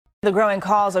The growing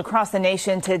calls across the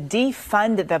nation to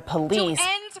defund the police. To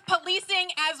end policing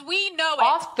as we know it.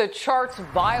 Off the charts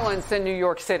violence in New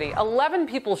York City. 11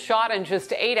 people shot in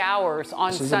just 8 hours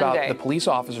on Sunday. This is about the police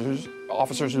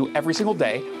officers who every single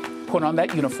day put on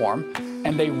that uniform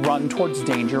and they run towards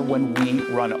danger when we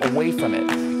run away from it.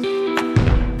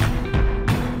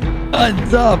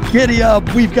 What's up? Giddy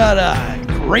up. We've got a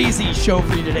crazy show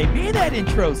for you today. Man, that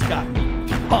intro's got me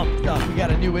pumped up. We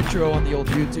got a new intro on the old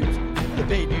YouTube. The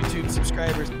paid YouTube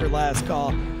subscribers for last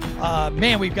call.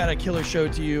 Man, we've got a killer show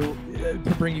to you to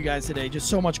bring you guys today. Just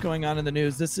so much going on in the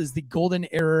news. This is the golden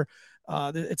era.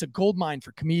 It's a gold mine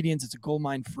for comedians. It's a gold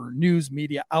mine for news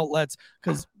media outlets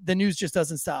because the news just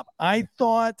doesn't stop. I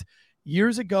thought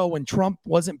years ago when Trump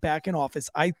wasn't back in office,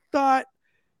 I thought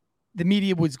the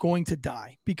media was going to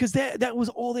die because that was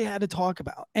all they had to talk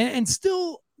about. And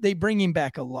still, they bring him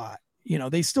back a lot. You know,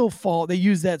 they still fall. They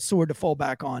use that sword to fall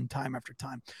back on time after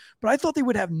time. But I thought they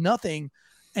would have nothing.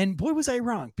 And boy, was I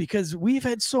wrong, because we've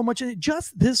had so much in it.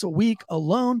 Just this week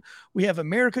alone, we have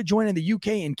America joining the UK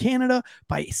and Canada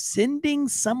by sending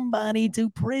somebody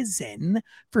to prison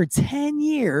for 10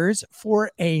 years for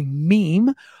a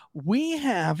meme. We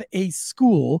have a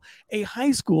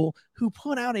high school, who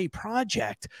put out a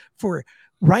project for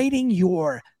writing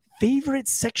your favorite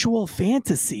sexual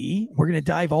fantasy. We're going to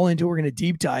dive all into it. We're going to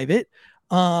deep dive it.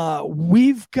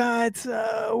 We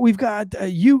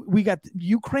got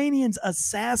Ukrainians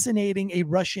assassinating a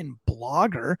Russian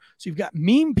blogger. So you've got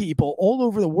meme people all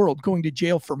over the world going to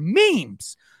jail for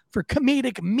memes, for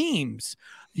comedic memes.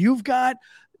 You've got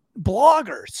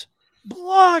bloggers,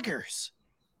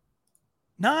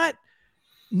 not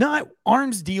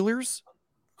arms dealers,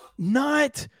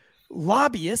 not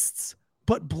lobbyists,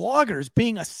 but bloggers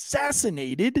being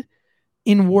assassinated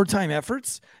in wartime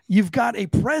efforts. You've got a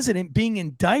president being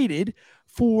indicted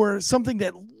for something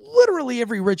that literally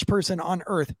every rich person on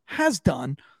earth has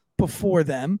done before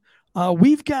them.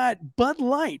 We've got Bud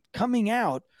Light coming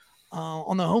out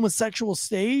on the homosexual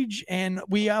stage, and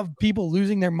we have people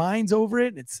losing their minds over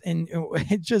it.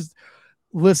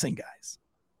 Listen, guys,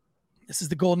 this is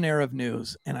the golden era of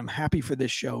news, and I'm happy for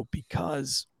this show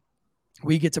because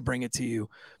we get to bring it to you.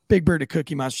 Big Bird at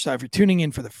Cookie Monster Style. If you're tuning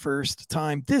in for the first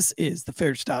time, this is the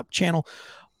Fair Stop channel.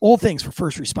 All things for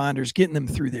first responders, getting them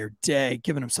through their day,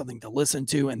 giving them something to listen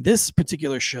to. And this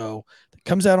particular show that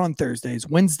comes out on Thursdays,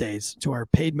 Wednesdays to our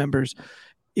paid members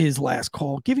is Last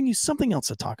Call, giving you something else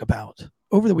to talk about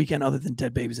over the weekend other than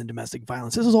dead babies and domestic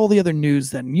violence. This is all the other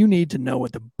news that you need to know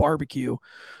at the barbecue.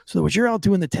 So that when you're out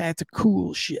doing the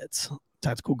tactical shits,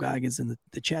 Tactical Guy is in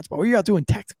the chat spot, where you're out doing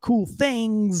tactical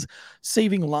things,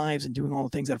 saving lives and doing all the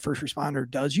things that a first responder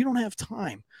does. You don't have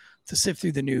time to sift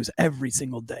through the news every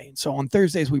single day. And so on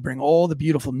Thursdays, we bring all the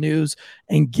beautiful news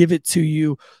and give it to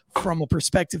you from a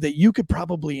perspective that you could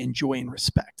probably enjoy and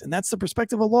respect. And that's the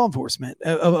perspective of law enforcement,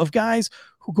 of guys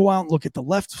who go out and look at the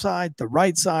left side, the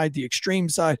right side, the extreme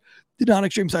side, the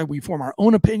non-extreme side. We form our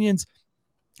own opinions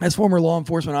as former law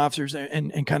enforcement officers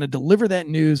and kind of deliver that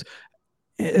news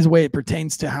as a way it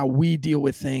pertains to how we deal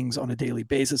with things on a daily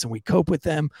basis, and we cope with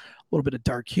them. A little bit of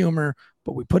dark humor,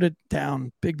 but we put it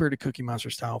down Big Bird at Cookie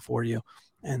Monster style for you.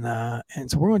 And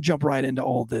so we're going to jump right into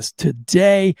all this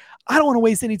today. I don't want to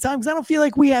waste any time because I don't feel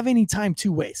like we have any time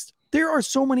to waste. There are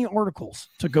so many articles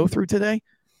to go through today.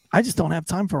 I just don't have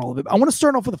time for all of it. I want to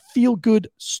start off with a feel-good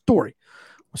story.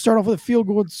 We'll start off with a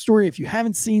feel-good story. If you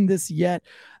haven't seen this yet,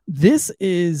 this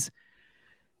is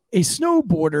a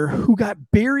snowboarder who got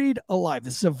buried alive.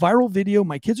 This is a viral video.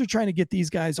 My kids are trying to get these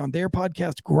guys on their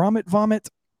podcast, Grommet Vomit,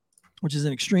 which is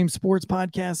an extreme sports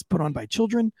podcast put on by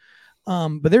children.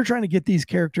 But they're trying to get these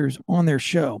characters on their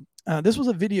show. This was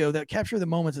a video that captured the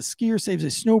moments a skier saves a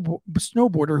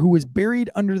snowboarder who was buried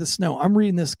under the snow. I'm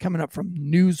reading this coming up from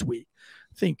Newsweek.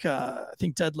 I think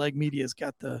Dead Leg Media's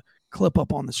got the clip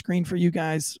up on the screen for you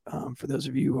guys. For those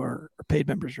of you who are paid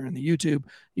members or in the YouTube,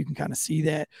 you can kind of see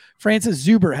that. Francis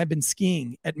Zuber had been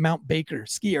skiing at Mount Baker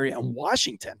ski area in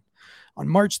Washington on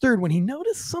March 3rd when he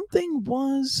noticed something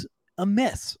was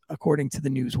amiss, according to the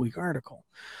Newsweek article.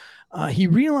 He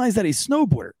realized that a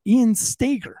snowboarder, Ian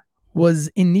Stager, was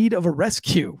in need of a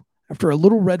rescue after a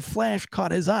little red flash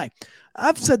caught his eye.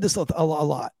 I've said this a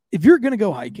lot. If you're going to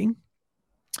go hiking,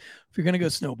 if you're going to go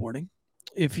snowboarding,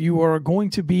 if you are going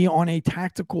to be on a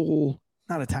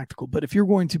but if you're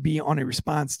going to be on a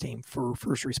response team for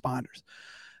first responders,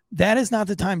 that is not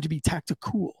the time to be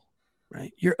tactical,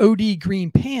 right? Your OD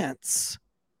green pants,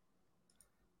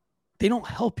 they don't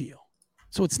help you.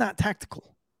 So it's not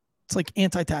tactical. It's like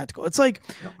anti-tactical. It's like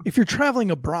if you're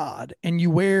traveling abroad and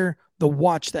you wear the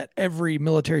watch that every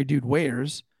military dude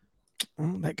wears,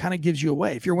 that kind of gives you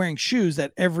away. If you're wearing shoes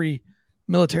that every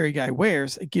military guy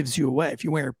wears, it gives you away. If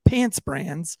you wear pants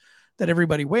brands that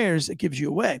everybody wears, it gives you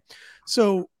away.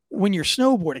 So when you're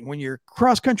snowboarding, when you're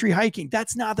cross-country hiking,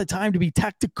 that's not the time to be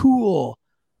tactical.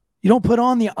 You don't put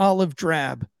on the olive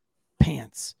drab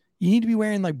pants. You need to be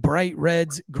wearing like bright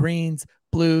reds, greens,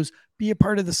 blues. Be a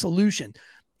part of the solution.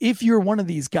 If you're one of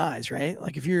these guys, right?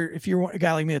 Like if you're a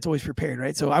guy like me that's always prepared,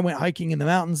 right? So I went hiking in the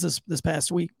mountains this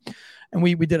past week, and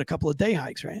we did a couple of day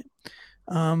hikes, right?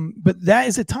 But that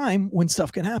is a time when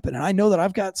stuff can happen. And I know that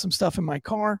I've got some stuff in my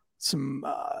car, some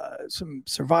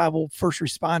survival first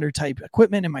responder type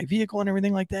equipment in my vehicle and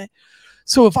everything like that.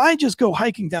 So if I just go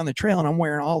hiking down the trail and I'm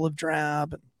wearing olive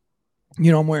drab and,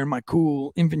 I'm wearing my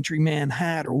cool infantryman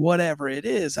hat or whatever it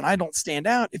is, and I don't stand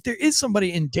out, if there is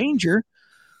somebody in danger,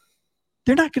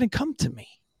 they're not going to come to me.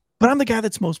 But I'm the guy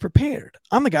that's most prepared.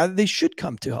 I'm the guy that they should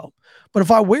come to help. But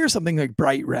if I wear something like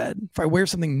bright red, if I wear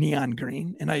something neon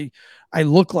green, and I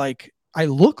look like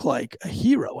a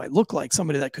hero, I look like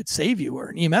somebody that could save you or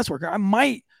an EMS worker, I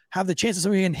might have the chance of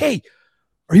somebody saying, hey,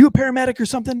 are you a paramedic or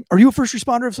something? Are you a first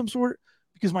responder of some sort?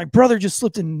 Because my brother just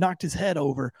slipped and knocked his head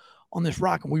over on this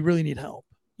rock and we really need help.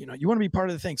 You want to be part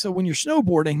of the thing. So when you're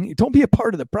snowboarding, don't be a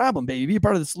part of the problem, baby. Be a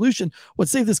part of the solution. What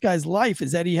saved this guy's life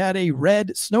is that he had a red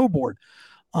snowboard.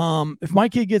 If my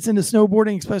kid gets into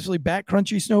snowboarding, especially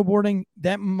backcountry snowboarding,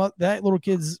 that little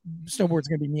kid's snowboard is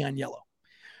going to be neon yellow.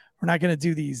 We're not going to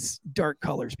do these dark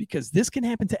colors because this can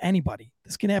happen to anybody.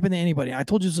 I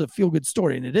told you this is a feel-good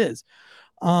story, and it is.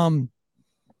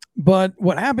 But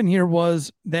what happened here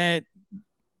was that,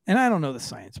 and I don't know the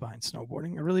science behind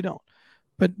snowboarding. I really don't.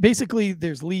 But basically,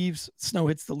 there's leaves. Snow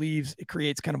hits the leaves. It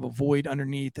creates kind of a void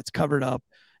underneath that's covered up,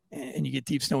 and you get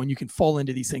deep snow, and you can fall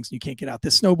into these things, and you can't get out.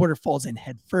 This snowboarder falls in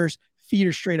head first, feet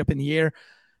are straight up in the air.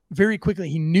 Very quickly,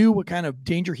 he knew what kind of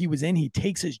danger he was in. He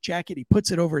takes his jacket, he puts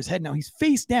it over his head. Now he's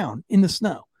face down in the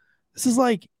snow. This is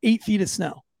like 8 feet of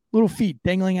snow, little feet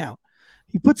dangling out.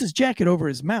 He puts his jacket over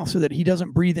his mouth so that he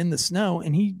doesn't breathe in the snow,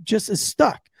 and he just is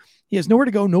stuck. He has nowhere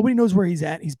to go. Nobody knows where he's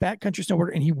at. He's backcountry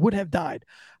snowboarder, and he would have died.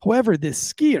 However,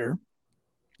 this skier,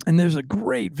 and there's a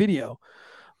great video,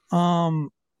 and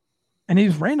he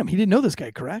was random. He didn't know this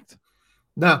guy, correct?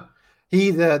 No,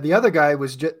 the other guy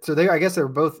was just, so I guess they were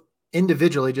both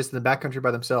individually just in the backcountry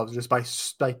by themselves, just by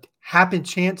like happen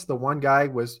chance. The one guy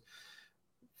was,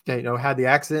 had the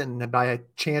accident, and by a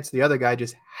chance, the other guy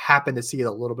just happened to see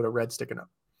a little bit of red sticking up.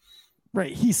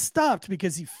 Right. He stopped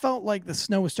because he felt like the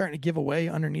snow was starting to give away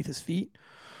underneath his feet.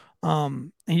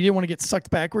 And he didn't want to get sucked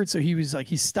backwards. So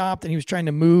he stopped and he was trying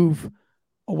to move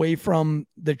away from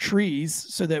the trees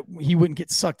so that he wouldn't get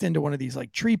sucked into one of these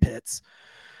like tree pits.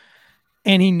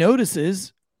 And he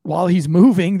notices while he's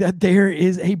moving that there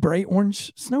is a bright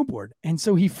orange snowboard. And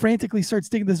so he frantically starts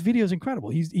digging. This video is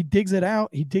incredible. He digs it out.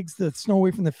 He digs the snow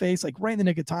away from the face, like right in the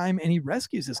nick of time. And he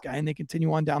rescues this guy, and they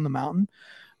continue on down the mountain.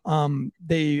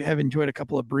 They have enjoyed a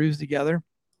couple of brews together.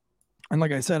 And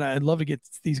like I said, I'd love to get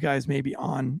these guys maybe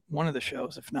on one of the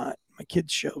shows, if not my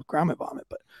kids' show, Grommet Vomit.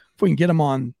 But if we can get them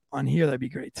on here, that'd be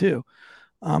great too.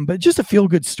 But just a feel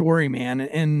good story, man.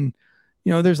 And,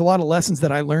 there's a lot of lessons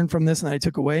that I learned from this and I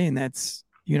took away. And that's,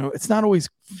 it's not always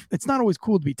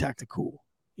cool to be tactical,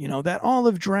 that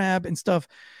olive drab and stuff.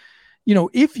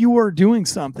 If you are doing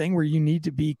something where you need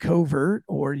to be covert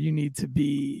or you need to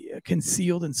be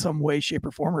concealed in some way, shape,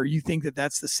 or form, or you think that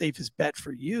that's the safest bet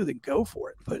for you, then go for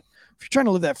it. But if you're trying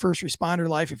to live that first responder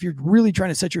life, if you're really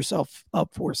trying to set yourself up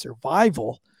for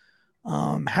survival,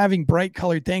 having bright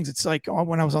colored things, it's like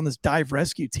when I was on this dive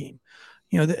rescue team,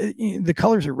 the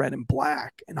colors are red and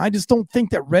black. And I just don't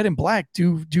think that red and black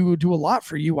do a lot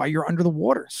for you while you're under the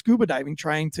water, scuba diving,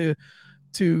 trying to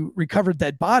recover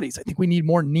dead bodies. I think we need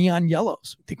more neon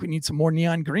yellows. I think we need some more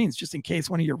neon greens, just in case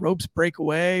one of your ropes break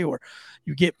away or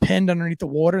you get pinned underneath the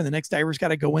water and the next diver's got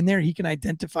to go in there. He can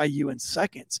identify you in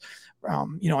seconds.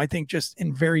 I think just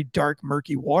in very dark,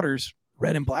 murky waters,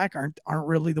 red and black aren't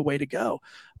really the way to go.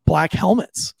 Black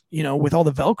helmets, with all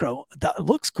the Velcro, that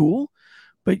looks cool,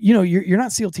 but you're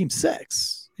not SEAL Team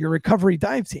 6, you're a recovery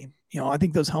dive team. I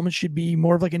think those helmets should be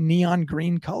more of like a neon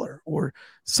green color or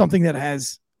something that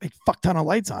has a fuck ton of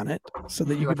lights on it so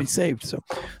that you could be saved. So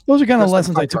those are kind of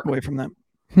lessons I took away from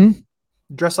that.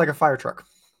 Dress like a fire truck.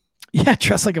 Yeah.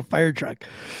 Dress like a fire truck.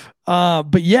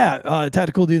 But yeah,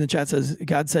 Tactical Dude in the chat says,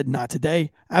 God said not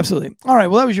today. Absolutely. All right.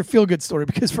 Well, that was your feel good story,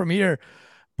 because from here,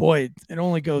 boy, it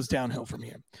only goes downhill from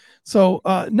here. So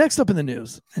next up in the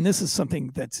news, and this is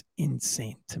something that's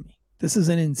insane to me. This is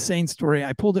an insane story.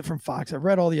 I pulled it from Fox. I've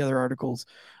read all the other articles.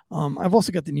 I've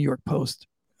also got the New York Post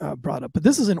brought up, but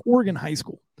this is an Oregon high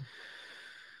school.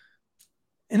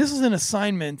 And this is an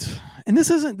assignment, and this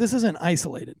isn't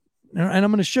isolated. And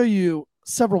I'm going to show you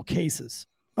several cases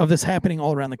of this happening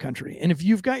all around the country. And if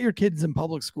you've got your kids in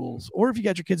public schools, or if you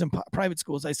got your kids in private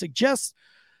schools, I suggest,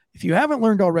 if you haven't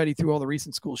learned already through all the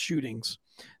recent school shootings,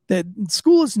 that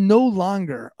school is no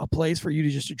longer a place for you to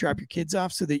just drop your kids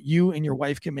off so that you and your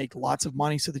wife can make lots of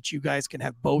money, so that you guys can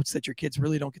have boats that your kids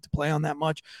really don't get to play on that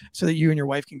much, so that you and your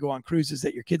wife can go on cruises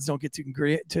that your kids don't get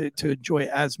to enjoy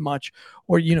as much,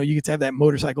 or, you know, you get to have that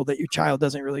motorcycle that your child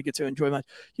doesn't really get to enjoy much.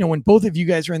 You know, when both of you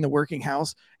guys are in the working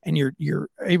house and you're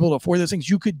able to afford those things,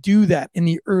 you could do that in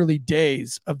the early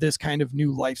days of this kind of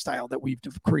new lifestyle that we've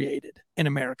created in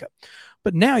America.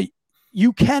 But now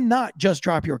you cannot just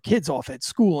drop your kids off at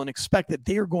school and expect that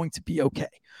they are going to be okay.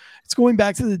 It's going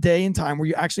back to the day and time where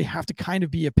you actually have to kind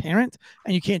of be a parent,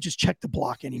 and you can't just check the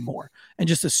block anymore and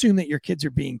just assume that your kids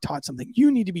are being taught something. You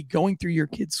need to be going through your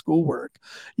kids' schoolwork.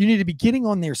 You need to be getting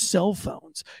on their cell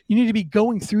phones. You need to be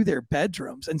going through their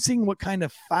bedrooms and seeing what kind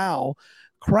of foul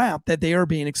crap that they are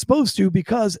being exposed to,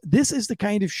 because this is the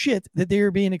kind of shit that they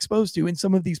are being exposed to in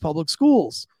some of these public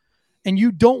schools. And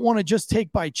you don't want to just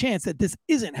take by chance that this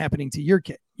isn't happening to your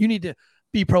kid. You need to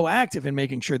be proactive in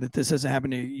making sure that this doesn't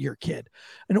happen to your kid.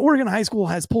 An Oregon high school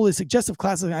has pulled a suggestive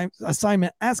class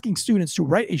assignment asking students to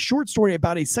write a short story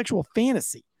about a sexual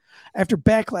fantasy after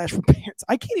backlash from parents.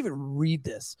 I can't even read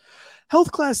this.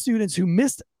 Health class students who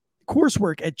missed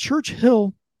coursework at Church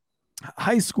Hill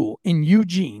High School in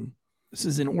Eugene, this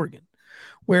is in Oregon,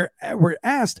 were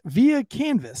asked via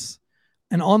Canvas,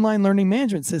 an online learning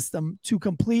management system, to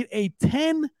complete a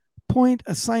 10-point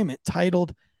assignment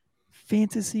titled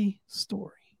Fantasy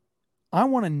Story. I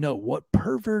want to know what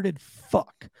perverted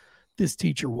fuck this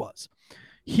teacher was.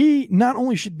 He not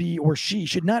only should be, or she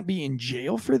should not be, in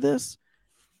jail for this.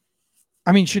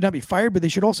 I mean, should not be fired, but they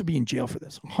should also be in jail for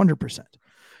this, 100%.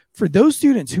 For those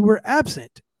students who were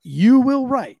absent, you will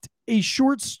write a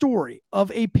short story of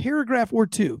a paragraph or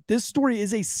two. This story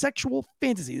is a sexual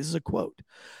fantasy. This is a quote.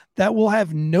 That will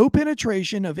have no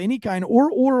penetration of any kind or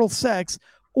oral sex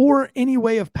or any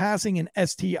way of passing an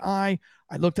STI.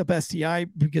 I looked up STI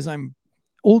because I'm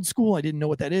old school. I didn't know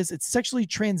what that is. It's sexually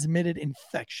transmitted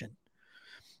infection.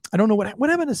 I don't know what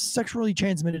happened to sexually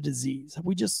transmitted disease. Have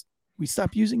we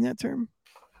stopped using that term?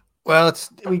 Well,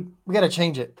 we got to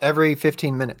change it every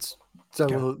 15 minutes. So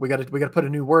Okay. we got to put a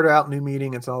new word out, new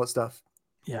meeting, and all that stuff.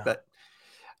 Yeah. But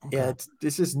Okay. yeah,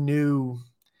 this is new.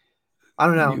 I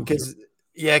don't know, because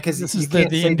this is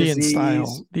the Indian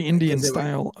style, the Indian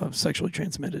style of sexually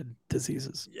transmitted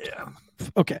diseases. Yeah.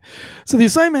 Okay. So the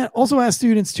assignment also asked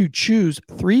students to choose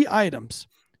 3 items.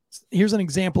 Here's an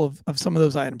example of some of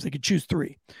those items. They could choose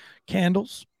 3: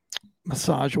 candles,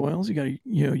 massage oils. You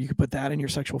could put that in your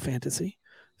sexual fantasy.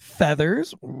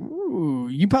 Feathers. Ooh,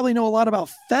 you probably know a lot about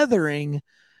feathering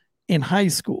in high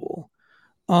school.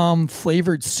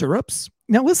 Flavored syrups.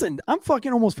 Now listen, I'm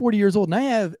fucking almost 40 years old, and I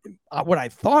have what I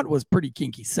thought was pretty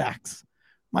kinky sex.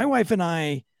 My wife and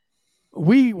I,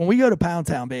 when we go to Pound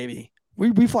Town, baby,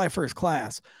 we fly first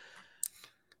class.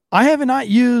 I have not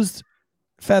used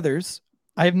feathers.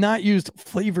 I have not used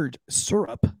flavored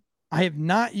syrup. I have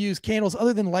not used candles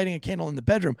other than lighting a candle in the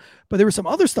bedroom. But there was some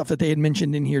other stuff that they had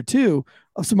mentioned in here too,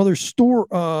 of some other store,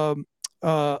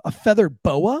 a feathered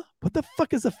boa. What the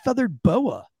fuck is a feathered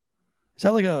boa? Is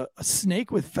that like a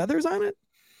snake with feathers on it?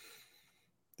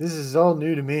 This is all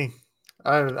new to me.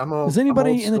 I'm old. Does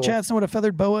anybody I'm old in the school. chat know what a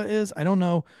feathered boa is? I don't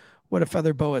know what a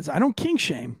feathered boa is. I don't kink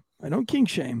shame.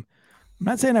 I'm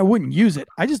not saying I wouldn't use it.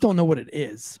 I just don't know what it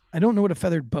is. I don't know what a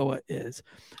feathered boa is.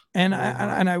 And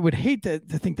I would hate to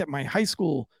think that my high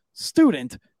school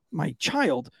student, my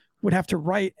child, would have to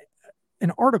write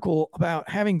an article about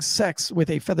having sex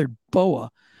with a feathered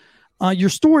boa. Your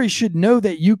story should know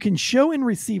that you can show and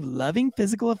receive loving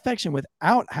physical affection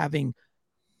without having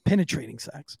penetrating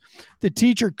sex. The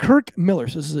teacher, Kirk Miller,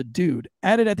 so this is a dude,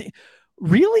 added at the,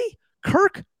 really?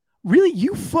 Kirk? Really?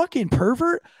 You fucking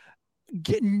pervert?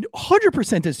 Getting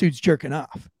 100% this dude's jerking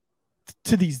off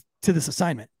to this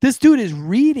assignment. This dude's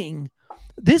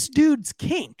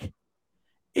kink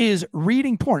is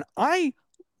reading porn. I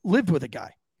lived with a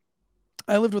guy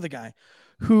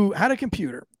who had a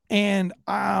computer, and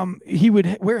he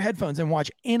would wear headphones and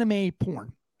watch anime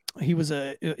porn. He was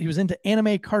into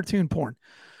anime cartoon porn.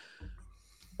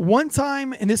 One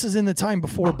time, and this is in the time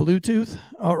before Bluetooth,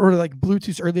 or like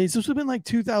Bluetooth's early days. This would have been like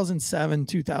 2007,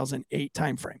 2008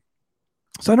 timeframe.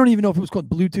 So I don't even know if it was called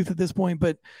Bluetooth at this point,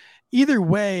 but either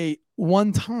way,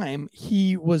 one time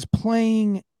he was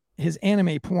playing his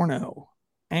anime porno,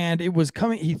 and it was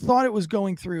coming. He thought it was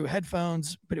going through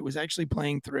headphones, but it was actually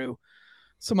playing through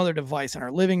some other device in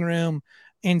our living room.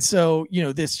 And so,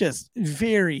 this just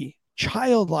very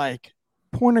childlike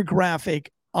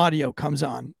pornographic audio comes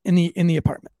on in the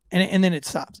apartment, and then it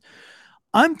stops.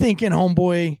 I'm thinking,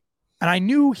 homeboy, and I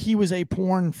knew he was a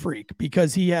porn freak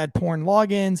because he had porn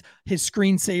logins. His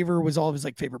screensaver was all of his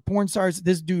like favorite porn stars.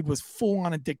 This dude was full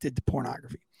on addicted to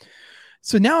pornography.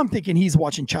 So now I'm thinking he's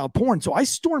watching child porn. So I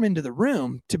storm into the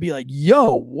room to be like,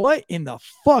 yo, what in the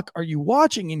fuck are you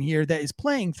watching in here that is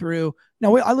playing through?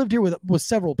 Now, I lived here with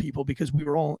several people because we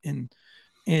were all in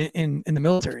the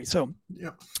military. So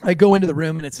I go into the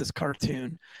room and it's this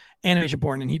cartoon, animation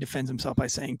porn, and he defends himself by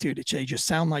saying, dude, they just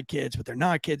sound like kids, but they're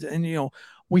not kids. And, you know,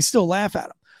 we still laugh at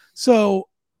them. So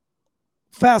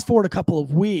fast forward a couple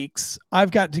of weeks,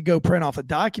 I've got to go print off a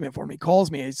document for him. He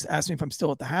calls me. He's asked me if I'm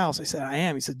still at the house. I said, I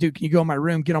am. He said, dude, can you go in my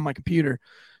room, get on my computer,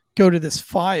 go to this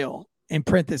file and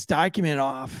print this document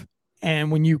off?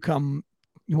 And when you come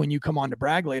on to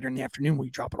brag later in the afternoon, will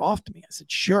you drop it off to me? I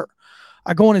said, sure.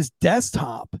 I go on his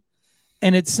desktop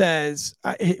and it says,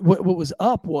 what was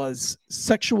up was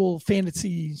sexual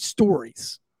fantasy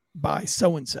stories by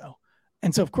so-and-so.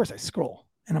 And so of course I scroll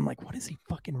and I'm like, what is he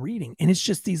fucking reading? And it's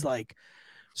just these like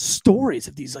stories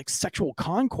of these like sexual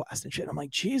conquest and shit. I'm like,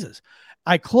 Jesus.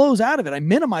 I close out of it. I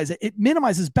minimize it. It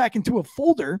minimizes back into a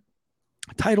folder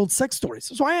titled sex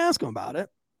stories. So I ask him about it.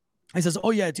 He says,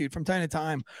 oh yeah, dude, from time to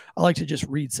time, I like to just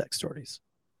read sex stories.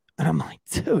 And I'm like,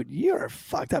 dude, you're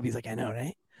fucked up. He's like, I know,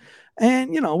 right?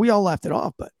 And, you know, we all laughed it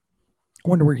off, but I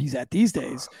wonder where he's at these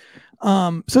days.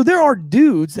 So there are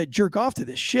dudes that jerk off to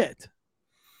this shit.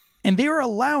 And they are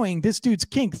allowing this dude's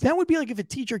kink. That would be like if a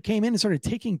teacher came in and started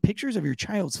taking pictures of your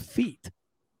child's feet.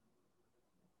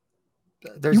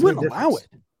 You wouldn't allow it.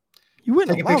 You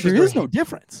wouldn't allow it. There is no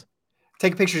difference.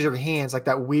 Take pictures of your hands, like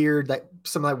that weird, like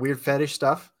some of that weird fetish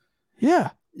stuff.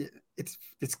 Yeah.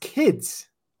 It's kids.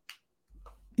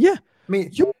 Yeah. I mean,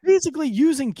 you're basically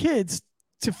using kids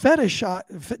to fetish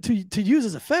to use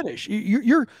as a fetish.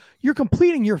 You're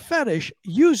completing your fetish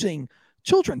using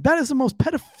children. That is the most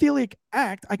pedophilic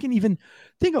act I can even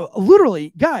think of.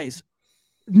 Literally, guys,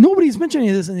 nobody's mentioning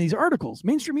this in these articles.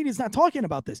 Mainstream media is not talking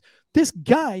about this. This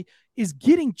guy is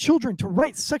getting children to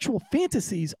write sexual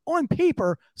fantasies on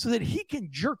paper so that he can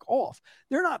jerk off.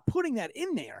 They're not putting that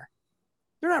in there.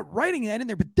 They're not writing that in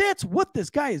there, but that's what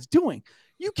this guy is doing.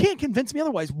 You can't convince me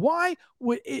otherwise. Why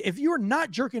would, if you're not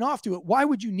jerking off to it, why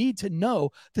would you need to know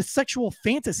the sexual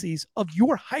fantasies of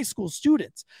your high school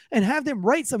students and have them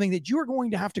write something that you're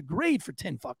going to have to grade for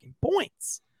 10 fucking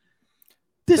points?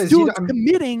 This dude's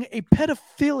committing a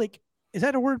pedophilic. Is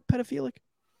that a word? Pedophilic?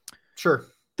 Sure.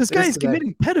 This guy is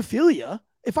committing pedophilia.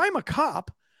 If I'm a cop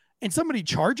and somebody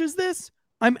charges this,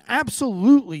 I'm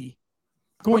absolutely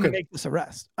going to make this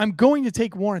arrest. I'm going to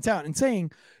take warrants out and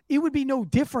saying it would be no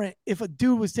different if a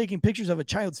dude was taking pictures of a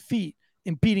child's feet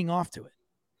and beating off to it.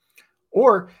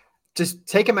 Or just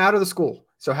take him out of the school.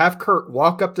 So have Kurt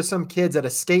walk up to some kids at a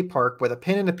skate park with a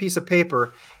pen and a piece of paper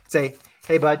and say,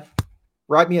 hey, bud,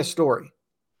 write me a story.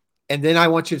 And then I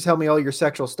want you to tell me all your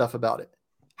sexual stuff about it.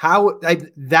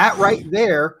 That right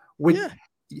there would,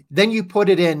 then you put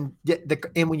it in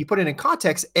and when you put it in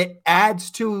context, it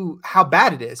adds to how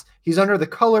bad it is. He's under the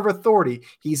color of authority.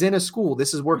 He's in a school.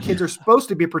 This is where kids are supposed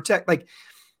to be protected. Like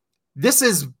this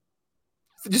is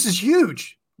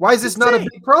huge. Why is this not a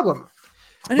big problem?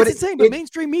 And it's insane, but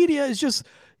mainstream media is just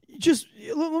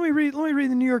let me read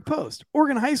the New York Post.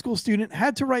 Oregon high school student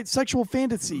had to write sexual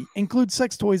fantasy, include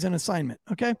sex toys and assignment.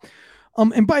 Okay.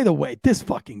 And by the way, this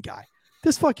fucking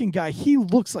guy, he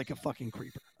looks like a fucking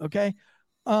creeper. Okay.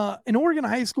 An Oregon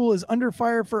high school is under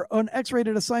fire for an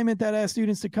X-rated assignment that asks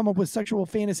students to come up with sexual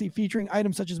fantasy featuring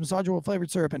items such as massage oil, flavored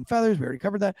syrup, and feathers. We already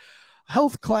covered that.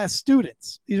 Health class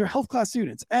students. These are health class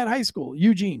students at high school,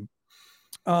 Eugene,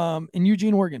 in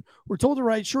Eugene, Oregon. We're told to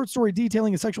write short story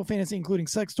detailing a sexual fantasy, including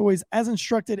sex toys, as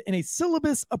instructed in a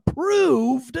syllabus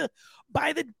approved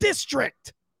by the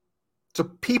district. So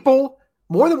people,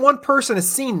 more than one person has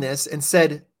seen this and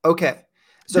said, okay.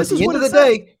 So at the end of the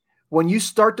day, when you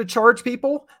start to charge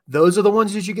people, those are the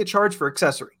ones that you get charged for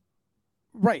accessory.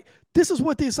 Right. This is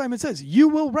what the assignment says. You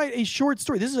will write a short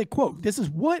story. This is a quote. This is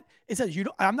what it says.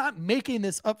 I'm not making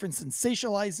this up for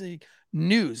sensationalizing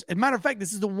news. As a matter of fact,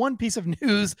 this is the one piece of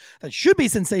news that should be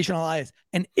sensationalized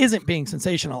and isn't being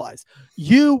sensationalized.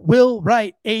 You will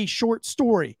write a short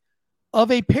story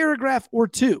of a paragraph or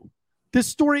two. This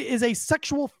story is a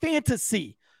sexual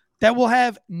fantasy that will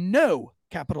have no,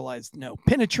 capitalized no,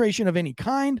 penetration of any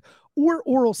kind or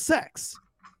oral sex.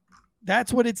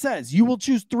 That's what it says. You will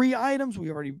choose 3 items.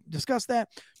 We already discussed that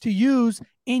to use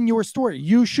in your story.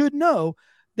 You should know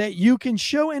that you can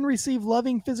show and receive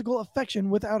loving physical affection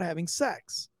without having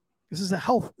sex. This is a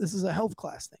health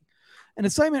class thing. An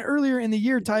assignment earlier in the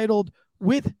year titled,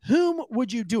 "With whom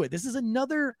would you do it?" This is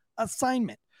another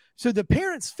assignment. So the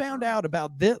parents found out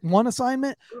about this one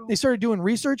assignment. They started doing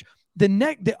research.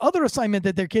 The other assignment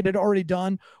that their kid had already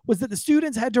done was that the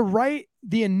students had to write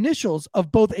the initials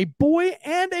of both a boy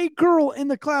and a girl in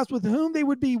the class with whom they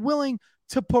would be willing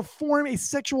to perform a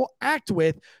sexual act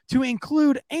with, to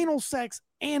include anal sex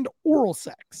and oral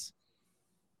sex.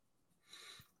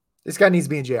 This guy needs to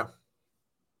be in jail.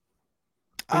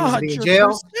 He needs to be in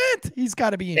 100%. jail. He's got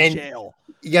to be in jail.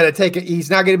 You got to take it. He's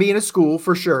not going to be in a school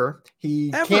for sure.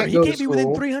 He can't be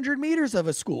within 300 meters of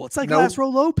a school. It's like Nope.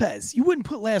 Lázaro Lopez. You wouldn't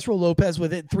put Lázaro Lopez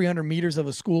within 300 meters of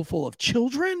a school full of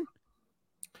children.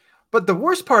 But the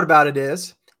worst part about it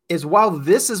is while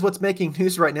this is what's making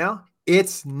news right now,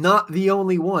 it's not the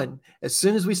only one. As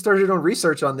soon as we started on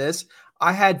research on this,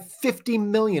 I had 50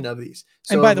 million of these.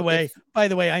 So and by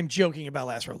the way, I'm joking about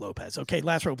Lázaro Lopez. Okay,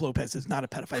 Lázaro Lopez is not a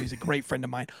pedophile. He's a great friend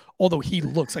of mine, although he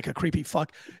looks like a creepy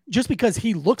fuck. Just because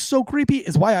he looks so creepy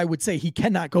is why I would say he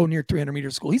cannot go near 300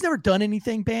 meters of school. He's never done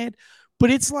anything bad,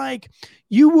 but it's like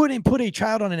you wouldn't put a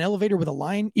child on an elevator with a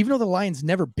lion, even though the lion's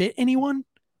never bit anyone.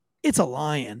 It's a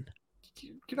lion.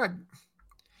 You're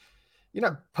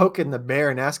not poking the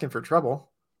bear and asking for trouble.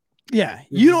 Yeah,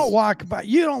 you don't walk by.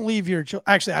 You don't leave your.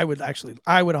 Actually, I would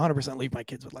 100% leave my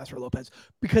kids with Lázaro Lopez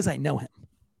because I know him.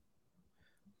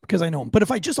 But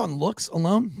if I just on looks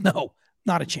alone, no,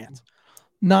 not a chance.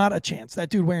 Not a chance. That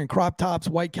dude wearing crop tops,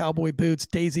 white cowboy boots,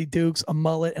 Daisy Dukes, a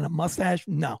mullet, and a mustache.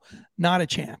 No, not a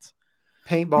chance.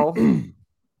 Paintball.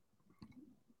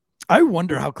 I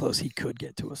wonder how close he could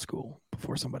get to a school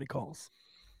before somebody calls.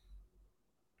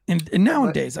 And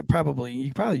nowadays, you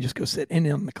probably just go sit in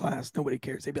on the class. Nobody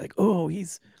cares. They'd be like, "Oh,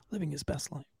 he's living his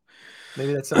best life."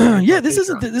 Maybe that's yeah. This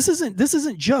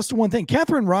isn't just one thing.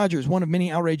 Catherine Rogers, one of many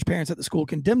outraged parents at the school,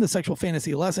 condemned the sexual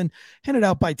fantasy lesson handed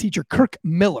out by teacher Kirk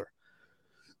Miller.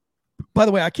 By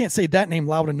the way, I can't say that name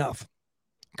loud enough.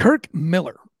 Kirk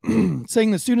Miller,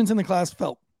 saying the students in the class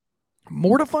felt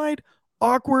mortified,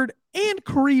 awkward, and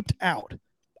creeped out.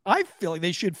 I feel like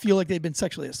they should feel like they've been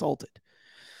sexually assaulted.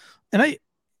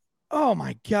 Oh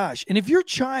my gosh. And if your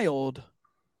child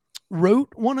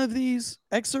wrote one of these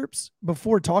excerpts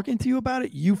before talking to you about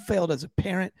it, you failed as a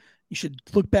parent. You should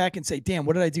look back and say, damn,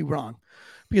 what did I do wrong?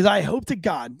 Because I hope to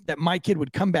God that my kid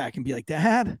would come back and be like,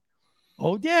 Dad,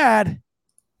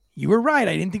 you were right.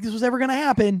 I didn't think this was ever going to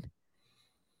happen.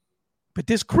 But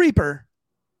this creeper,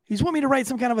 he's want me to write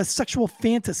some kind of a sexual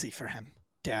fantasy for him.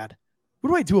 Dad, what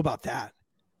do I do about that?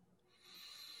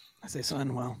 I say,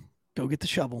 son, well, go get the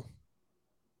shovel.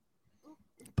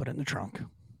 Put it in the trunk.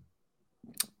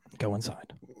 Go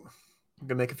inside. I'm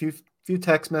gonna make a few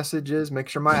text messages. Make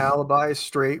sure my alibi is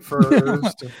straight first. I'm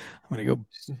gonna go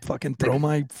fucking throw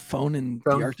my phone in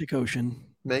the Arctic Ocean.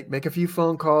 Make a few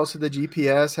phone calls to the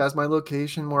GPS. Has my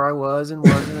location where I was and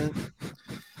wasn't.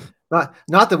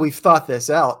 Not that we've thought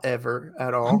this out ever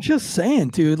at all. I'm just saying,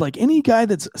 dude. Like any guy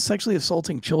that's sexually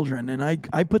assaulting children, and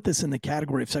I put this in the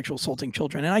category of sexual assaulting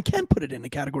children, and I can put it in the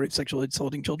category of sexual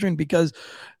assaulting children because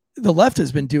the left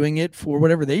has been doing it for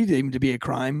whatever they deem to be a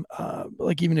crime.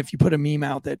 Like even if you put a meme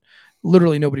out that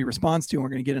literally nobody responds to, and we're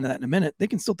going to get into that in a minute, they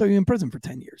can still throw you in prison for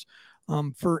 10 years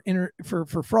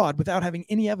for fraud without having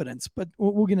any evidence. But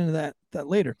we'll get into that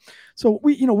later. So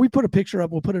we put a picture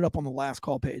up. We'll put it up on the last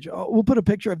call page. We'll put a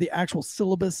picture of the actual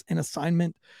syllabus and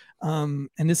assignment. And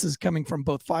this is coming from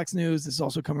both Fox News. This is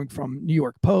also coming from New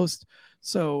York Post.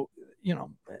 So,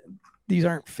 these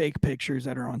aren't fake pictures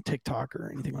that are on TikTok or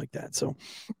anything like that. So,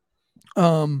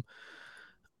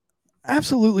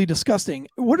 absolutely disgusting.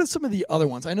 What are some of the other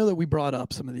ones? I know that we brought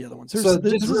up some of the other ones. This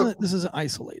isn't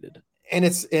isolated. And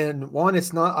it's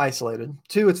not isolated.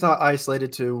 Two, it's not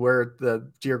isolated to where the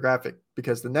geographic,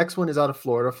 because the next one is out of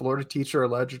Florida. Florida teacher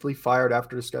allegedly fired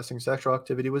after discussing sexual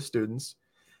activity with students.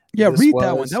 Yeah, read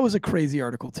that one. That was a crazy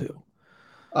article too.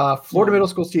 Florida middle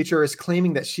school teacher is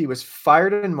claiming that she was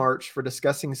fired in March for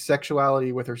discussing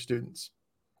sexuality with her students.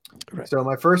 Right. So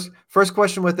my first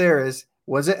question with there is,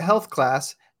 was it health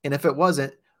class? And if it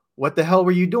wasn't, what the hell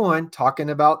were you doing talking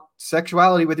about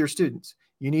sexuality with your students?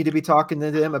 You need to be talking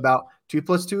to them about 2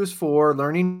 + 2 is 4,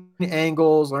 learning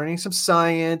angles, learning some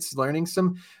science, learning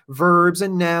some verbs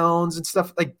and nouns and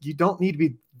stuff. Like you don't need to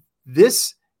be,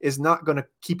 this is not going to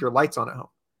keep your lights on at home.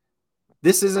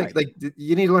 This isn't right. Like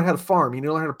you need to learn how to farm. You need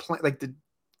to learn how to plant, like to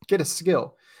get a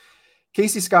skill.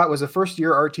 Casey Scott was a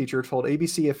first-year art teacher, told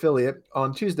ABC affiliate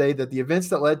on Tuesday that the events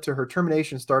that led to her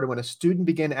termination started when a student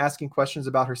began asking questions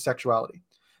about her sexuality.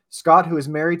 Scott, who is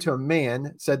married to a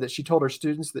man, said that she told her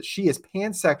students that she is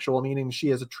pansexual, meaning she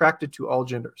is attracted to all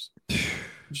genders.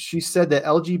 She said that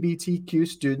LGBTQ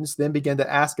students then began to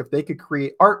ask if they could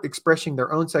create art expressing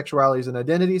their own sexualities and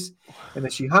identities, and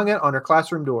that she hung it on her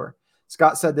classroom door.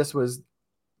 Scott said this was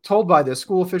told by the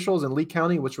school officials in Lee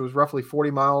County, which was roughly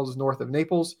 40 miles north of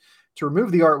Naples. to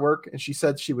remove the artwork, and she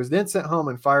said she was then sent home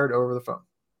and fired over the phone.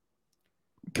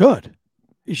 Good.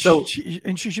 So- she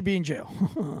should be in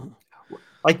jail.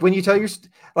 Like when you tell your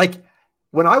like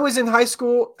when I was in high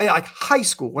school,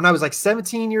 when I was like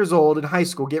 17 years old in high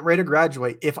school, getting ready to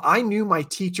graduate, if I knew my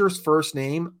teacher's first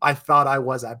name, I thought I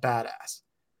was a badass.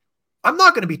 I'm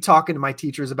not going to be talking to my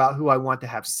teachers about who I want to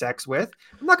have sex with.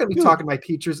 I'm not going to be talking to my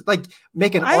teachers, like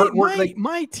making artwork.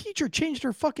 My teacher changed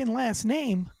her fucking last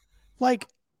name like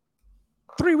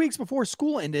 3 weeks before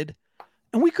school ended,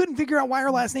 and we couldn't figure out why her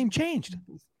last name changed.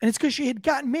 And it's because she had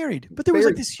gotten married. But there was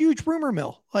like this huge rumor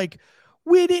mill. Like,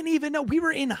 we didn't even know. We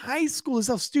were in high school. This is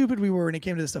how stupid we were when it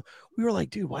came to this stuff. We were like,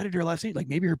 dude, why did her last name? Like,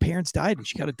 maybe her parents died and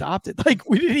she got adopted. Like,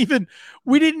 we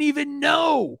didn't even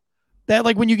know that,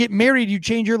 like, when you get married, you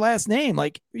change your last name.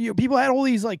 Like, people had all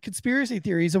these like conspiracy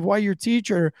theories of why your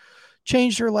teacher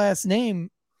changed her last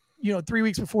name, 3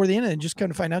 weeks before the end, and just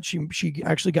kind of find out she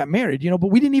actually got married,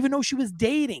 but we didn't even know she was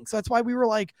dating. So that's why we were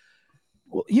like,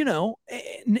 well,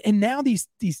 and now these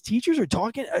teachers are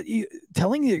talking,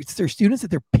 telling their students that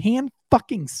they're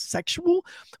fucking sexual.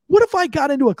 What if I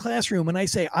got into a classroom and I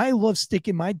say, I love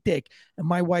sticking my dick in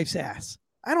my wife's ass?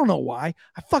 I don't know why.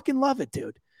 I fucking love it,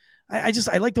 dude. I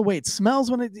like the way it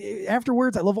smells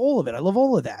afterwards. I love all of it. I love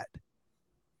all of that.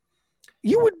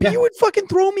 You would fucking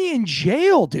throw me in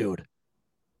jail, dude.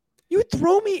 You would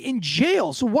throw me in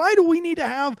jail. So why do we need to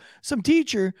have some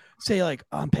teacher say like,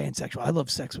 I'm pansexual. I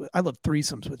love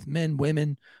threesomes with men,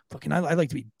 women. Fucking, I like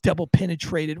to be double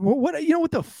penetrated.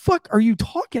 What the fuck are you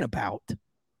talking about?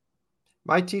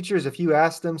 My teachers, if you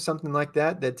ask them something like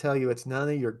that, they'd tell you it's none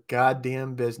of your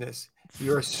goddamn business.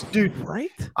 You're a student, right?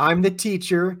 I'm the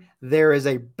teacher. There is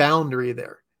a boundary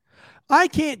there. I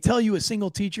can't tell you a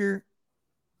single teacher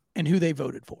and who they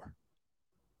voted for.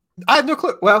 I have no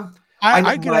clue. Well,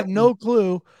 I could have no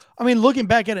clue. I mean, looking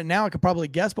back at it now, I could probably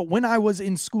guess, but when I was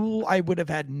in school, I would have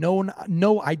had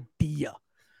no idea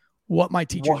what my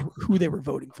teachers, who they were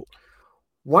voting for.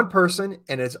 One person,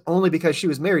 and it's only because she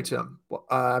was married to him.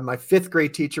 My fifth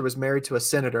grade teacher was married to a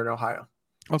senator in Ohio,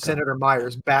 Senator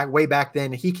Myers. Way back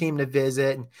then, he came to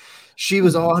visit, and she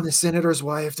was all the senator's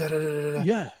wife.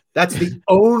 Yeah, that's the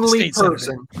only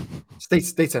person.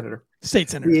 State senator.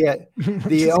 Yeah,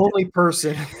 the only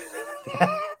person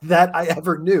that I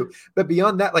ever knew. But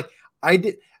beyond that, like I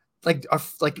did, knowing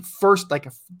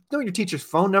your teacher's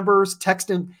phone numbers,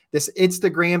 texting, this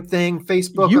Instagram thing,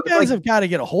 Facebook. You guys have got to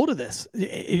get a hold of this.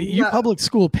 You public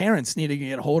school parents need to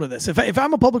get a hold of this. If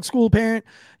I'm a public school parent,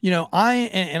 and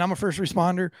I'm a first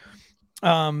responder,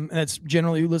 and that's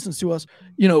generally who listens to us.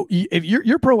 If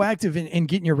you're proactive in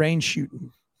getting your range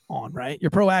shooting on, right?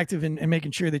 You're proactive in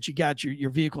making sure that you got your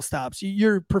vehicle stops.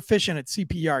 You're proficient at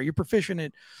CPR. You're proficient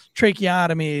at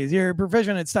tracheotomies. You're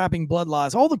proficient at stopping blood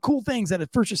loss. All the cool things that a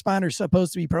first responder is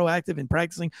supposed to be proactive in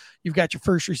practicing. You've got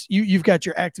you've got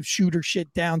your active shooter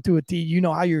shit down to a T. You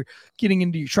know how you're getting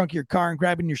into your trunk of your car and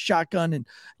grabbing your shotgun, and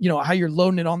how you're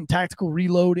loading it on tactical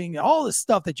reloading. All this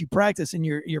stuff that you practice and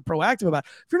you're proactive about.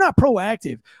 If you're not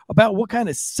proactive about what kind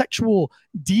of sexual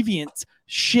deviant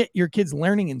shit your kid's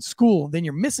learning in school, then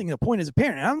you're missing the point as a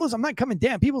parent. And I'm not coming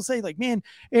down. People say like, man,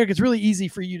 Eric, it's really easy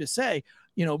for you to say,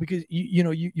 because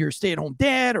you're a stay-at-home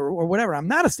dad or whatever. I'm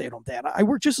not a stay-at-home dad. I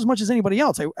work just as much as anybody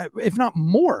else, if not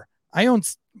more. I own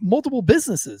multiple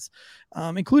businesses,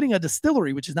 including a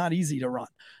distillery, which is not easy to run.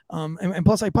 And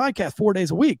plus I podcast 4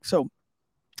 days a week. So,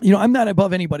 I'm not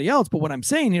above anybody else, but what I'm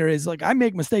saying here is like, I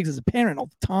make mistakes as a parent all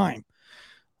the time.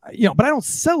 But I don't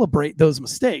celebrate those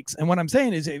mistakes. And what I'm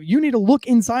saying is you need to look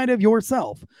inside of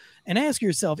yourself and ask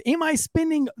yourself, am I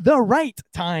spending the right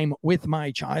time with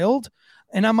my child?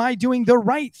 And am I doing the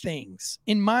right things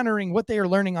in monitoring what they are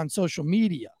learning on social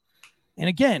media? And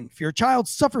again, if your child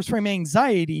suffers from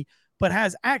anxiety, but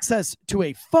has access to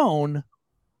a phone,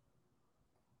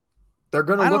 they're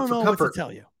going to look for comfort.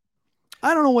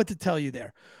 I don't know what to tell you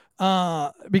there.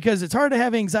 Because it's hard to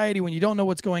have anxiety when you don't know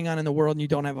what's going on in the world and you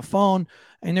don't have a phone,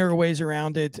 and there are ways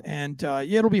around it. And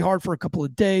it'll be hard for a couple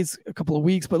of days, a couple of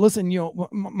weeks. But listen,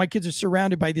 my kids are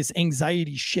surrounded by this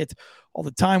anxiety shit all the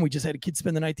time. We just had a kid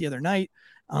spend the night the other night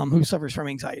who suffers from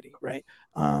anxiety, right?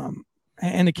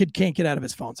 And the kid can't get out of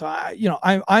his phone. So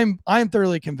I'm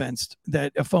thoroughly convinced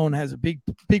that a phone has a big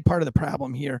part of the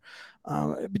problem here.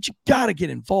 But you got to get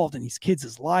involved in these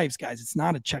kids' lives, guys. It's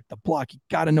not a check the block. You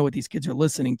got to know what these kids are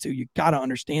listening to. You got to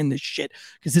understand this shit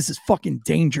because this is fucking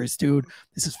dangerous, dude.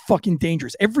 This is fucking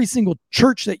dangerous. Every single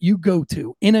church that you go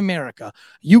to in America,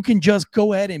 you can just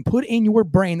go ahead and put in your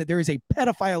brain that there is a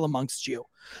pedophile amongst you.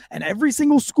 And every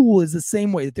single school is the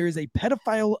same way, that there is a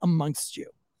pedophile amongst you.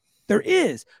 There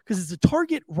is, because it's a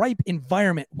target ripe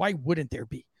environment. Why wouldn't there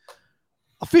be?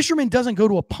 A fisherman doesn't go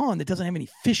to a pond that doesn't have any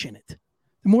fish in it.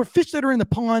 The more fish that are in the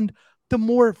pond, the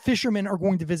more fishermen are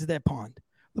going to visit that pond.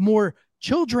 The more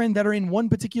children that are in one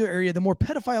particular area, the more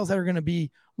pedophiles that are going to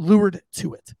be lured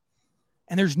to it.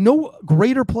 And there's no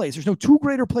greater place, there's no two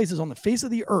greater places on the face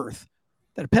of the earth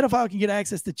that a pedophile can get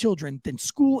access to children than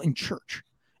school and church.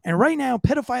 And right now,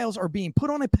 pedophiles are being put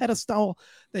on a pedestal.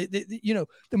 The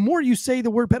more you say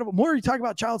the word pedophile, the more you talk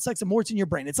about child sex, the more it's in your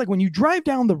brain. It's like when you drive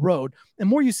down the road, the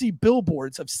more you see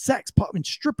billboards of sex and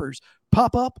strippers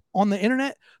pop up on the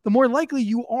internet, the more likely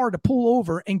you are to pull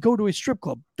over and go to a strip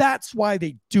club. That's why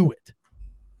they do it,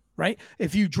 right?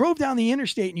 If you drove down the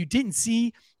interstate and you didn't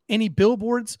see any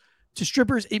billboards to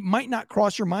strippers, it might not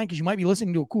cross your mind because you might be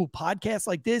listening to a cool podcast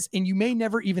like this, and you may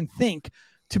never even think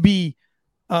to be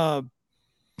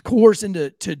coerced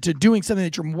into doing something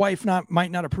that your wife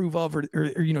might not approve of,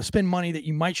 or spend money that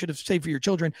you might should have saved for your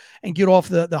children and get off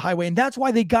the highway. And that's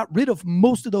why they got rid of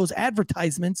most of those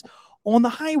advertisements on the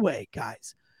highway,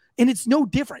 guys. And it's no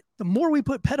different. The more we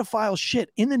put pedophile shit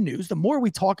in the news, the more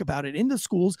we talk about it in the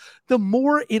schools, the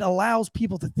more it allows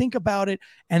people to think about it.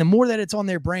 And the more that it's on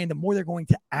their brain, the more they're going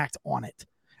to act on it.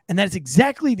 And that's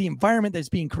exactly the environment that's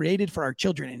being created for our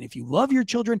children. And if you love your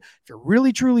children, if you're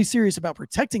really, truly serious about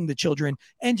protecting the children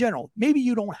in general, maybe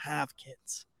you don't have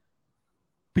kids,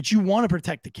 but you want to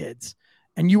protect the kids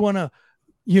and you want to,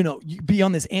 be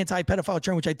on this anti-pedophile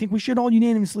trend, which I think we should all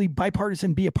unanimously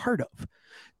bipartisan be a part of,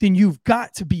 then you've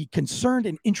got to be concerned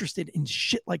and interested in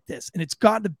shit like this. And it's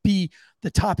got to be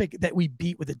the topic that we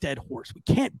beat with a dead horse. We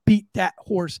can't beat that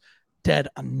horse dead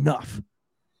enough.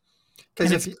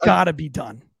 And it's got to be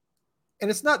done. And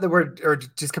it's not that we're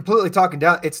just completely talking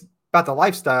down. It's about the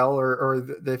lifestyle or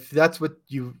if that's what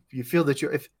you feel that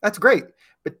if that's great,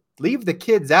 but leave the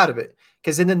kids out of it.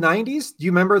 Because in the 90s, do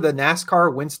you remember the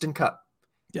NASCAR Winston Cup?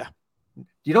 Yeah.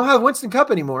 You don't have Winston Cup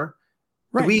anymore.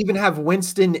 Right. Do we even have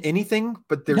Winston anything?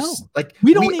 But there's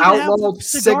we don't even have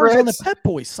cigars cigarettes on the Pet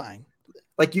Boys sign.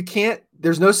 Like you can't,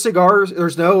 there's no cigars.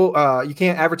 There's no, you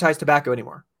can't advertise tobacco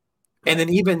anymore. And then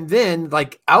even then,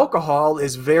 like alcohol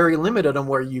is very limited on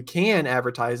where you can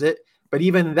advertise it. But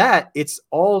even that, it's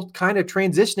all kind of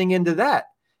transitioning into that.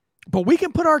 But we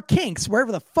can put our kinks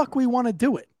wherever the fuck we want to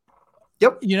do it.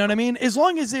 Yep. You know what I mean? As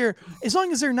long as they're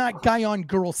not guy on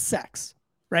girl sex,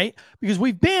 right? Because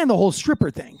we've banned the whole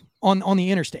stripper thing on the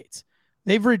interstates.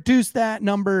 They've reduced that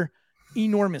number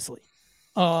enormously.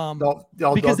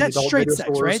 Because that's straight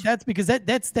sex, right? That's because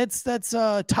that's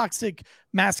toxic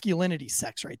masculinity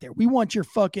sex right there. We want your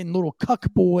fucking little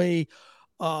cuck boy,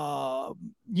 sissy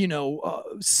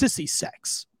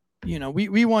sex.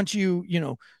 We want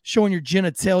you, showing your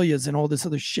genitalias and all this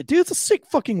other shit. Dude, it's a sick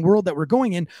fucking world that we're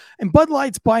going in, and Bud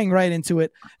Light's buying right into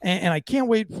it. And I can't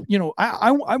wait.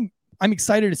 I'm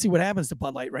excited to see what happens to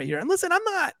Bud Light right here. And listen, I'm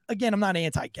not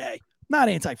anti-gay. Not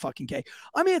anti-fucking gay.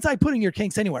 I'm anti putting your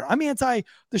kinks anywhere. I'm anti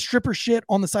the stripper shit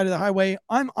on the side of the highway.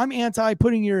 I'm anti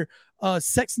putting your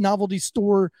sex novelty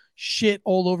store shit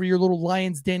all over your little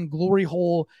Lion's Den glory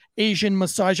hole Asian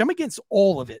massage. I'm against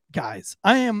all of it, guys.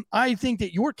 I think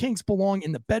that your kinks belong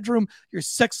in the bedroom. Your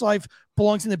sex life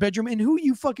belongs in the bedroom, and who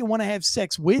you fucking want to have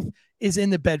sex with is in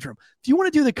the bedroom. If you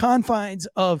want to do the confines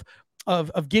of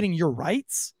getting your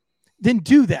rights, then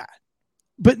do that.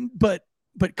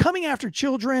 But coming after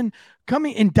children,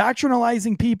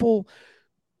 indoctrinalizing people,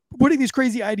 putting these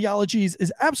crazy ideologies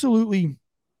is absolutely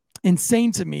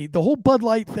insane to me. The whole Bud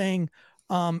Light thing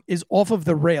is off of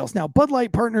the rails. Now, Bud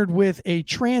Light partnered with a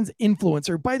trans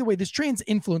influencer. By the way, this trans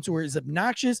influencer is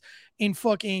obnoxious and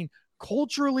fucking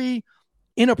culturally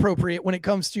inappropriate when it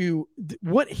comes to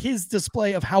what his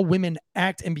display of how women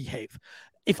act and behave.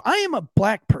 If I am a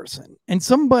black person and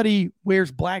somebody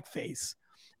wears blackface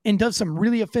and does some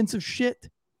really offensive shit,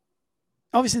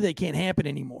 obviously that can't happen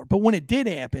anymore. But when it did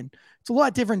happen, it's a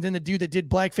lot different than the dude that did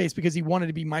blackface because he wanted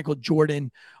to be Michael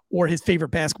Jordan or his favorite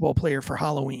basketball player for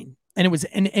Halloween. And it was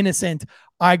an innocent,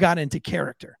 I got into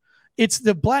character. It's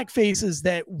the black faces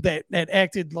that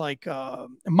acted like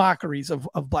mockeries of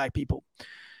black people.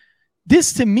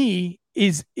 This to me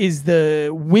is the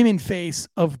women face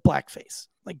of blackface.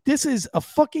 Like, this is a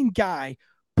fucking guy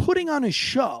putting on a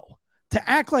show to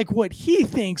act like what he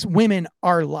thinks women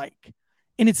are like.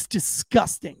 And it's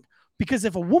disgusting, because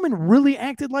if a woman really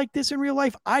acted like this in real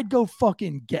life, I'd go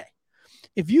fucking gay.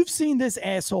 If you've seen this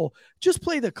asshole, just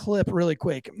play the clip really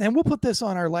quick. And we'll put this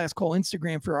on our Last Call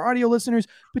Instagram for our audio listeners.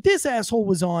 But this asshole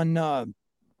was on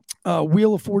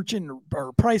Wheel of Fortune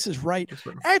or Price is Right,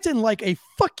 acting like a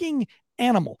fucking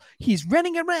animal. He's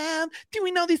running around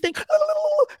doing all these things,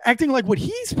 acting like what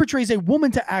he portrays a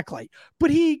woman to act like. But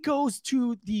he goes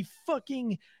to the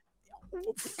fucking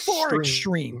far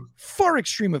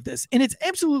extreme of this. And it's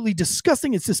absolutely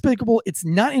disgusting. It's despicable. It's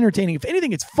not entertaining. If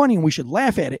anything, it's funny and we should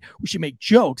laugh at it. We should make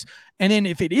jokes. And then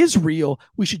if it is real,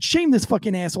 we should shame this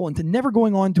fucking asshole into never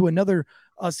going on to another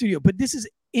studio. But this is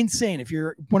insane. If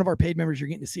you're one of our paid members, you're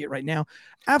getting to see it right now.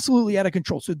 Absolutely out of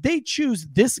control. So they choose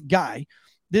this guy,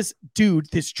 this dude,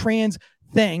 this trans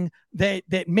thing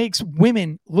that makes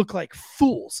women look like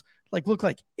fools, like look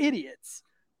like idiots.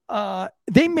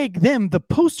 They make them the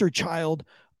poster child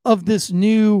of this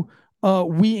new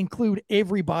we include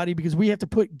everybody because we have to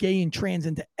put gay and trans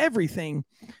into everything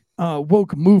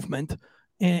woke movement.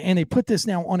 And they put this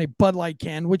now on a Bud Light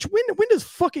can, which when does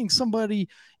fucking somebody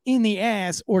in the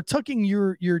ass or tucking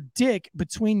your dick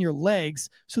between your legs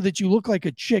so that you look like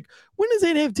a chick, when does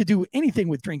that have to do anything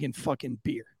with drinking fucking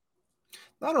beer?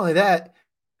 Not only that,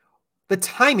 the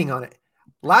timing on it.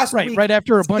 Last week, right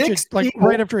after a bunch of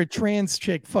right after a trans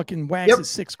chick fucking waxes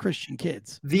 6 Christian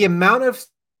kids. The amount of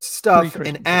stuff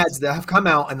and ads that have come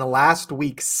out in the last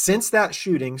week since that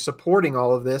shooting supporting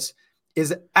all of this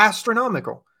is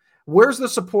astronomical. Where's the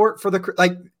support for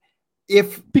the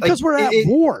because we're at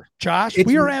war, Josh.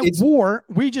 We are at war.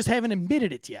 We just haven't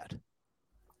admitted it yet.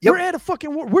 Yep. We're at a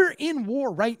fucking war. We're in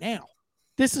war right now.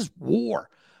 This is war.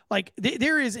 Like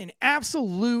there is an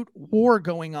absolute war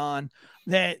going on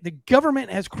that the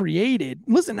government has created.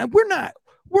 Listen, we're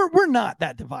not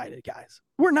that divided, guys.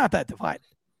 We're not that divided.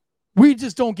 We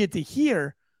just don't get to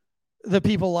hear the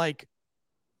people like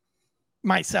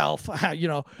myself,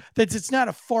 that it's not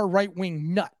a far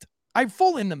right-wing nut. I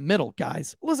fall in the middle,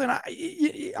 guys. Listen,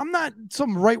 I'm not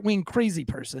some right-wing crazy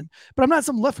person, but I'm not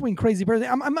some left-wing crazy person.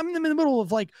 I'm in the middle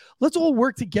of let's all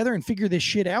work together and figure this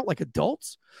shit out like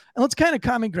adults. And let's kind of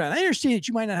common ground. I understand that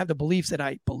you might not have the beliefs that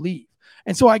I believe.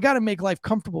 And so I got to make life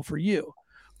comfortable for you.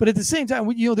 But at the same time,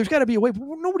 there's got to be a way.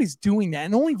 Nobody's doing that.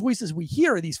 And the only voices we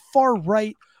hear are these far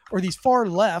right or these far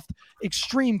left,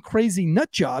 extreme, crazy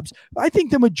nut jobs. I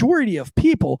think the majority of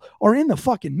people are in the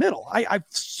fucking middle. I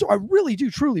really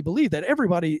do truly believe that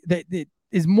everybody that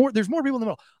is more, there's more people in the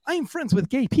middle. I am friends with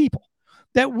gay people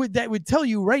that would tell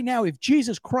you right now, if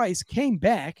Jesus Christ came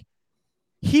back,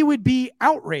 he would be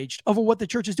outraged over what the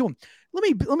church is doing. Let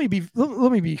me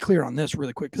be clear on this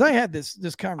really quick, because I had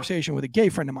this conversation with a gay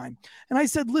friend of mine, and I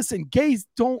said, listen, gays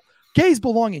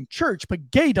belong in church,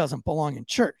 but gay doesn't belong in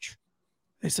church.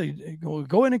 They say, go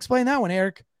ahead and explain that one,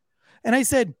 Eric. And I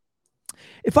said,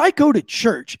 if I go to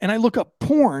church and I look up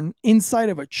porn inside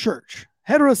of a church,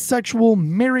 heterosexual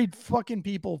married fucking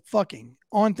people fucking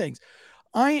on things,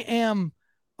 I am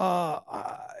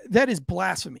that is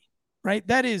blasphemy, right?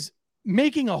 That is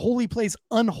making a holy place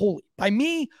unholy. By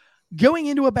me going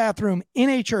into a bathroom in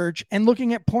a church and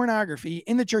looking at pornography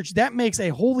in the church, that makes a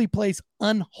holy place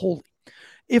unholy.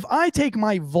 If I take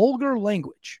my vulgar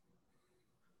language,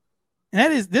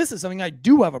 and this is something I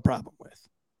do have a problem with.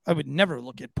 I would never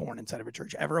look at porn inside of a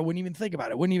church ever. I wouldn't even think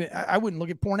about it. I wouldn't look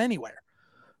at porn anywhere.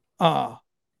 But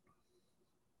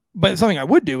something I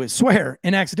would do is swear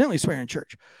and accidentally swear in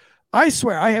church. I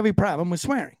swear I have a problem with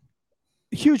swearing.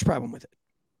 A huge problem with it.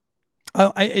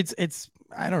 I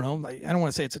don't know. I don't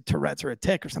want to say it's a Tourette's or a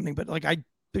tic or something, but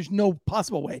there's no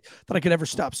possible way that I could ever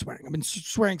stop swearing. I've been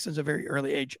swearing since a very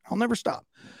early age. I'll never stop.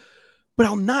 But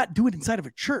I'll not do it inside of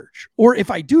a church. Or if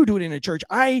I do it in a church,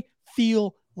 I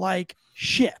feel like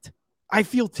shit. I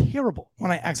feel terrible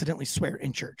when I accidentally swear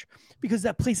in church, because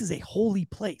that place is a holy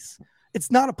place.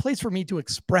 It's not a place for me to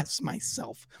express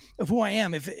myself of who I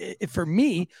am. If for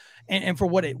me and for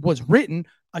what it was written,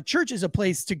 a church is a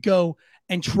place to go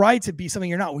and try to be something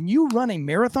you're not. When you run a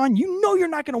marathon, you're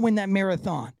not going to win that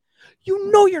marathon.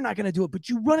 You're not going to do it, but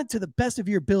you run it to the best of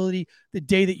your ability the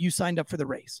day that you signed up for the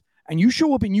race. And you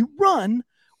show up and you run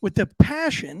with the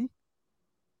passion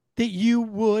that you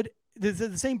would,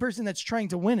 the same person that's trying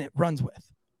to win it runs with.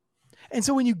 And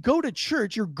so when you go to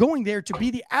church, you're going there to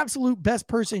be the absolute best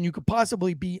person you could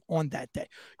possibly be on that day.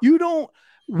 You don't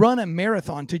run a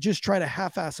marathon to just try to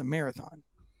half-ass a marathon.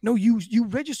 No, you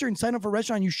register and sign up for a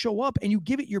restaurant, you show up and you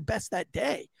give it your best that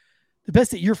day, the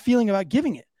best that you're feeling about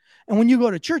giving it. And when you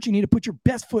go to church, you need to put your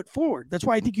best foot forward. That's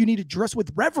why I think you need to dress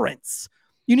with reverence.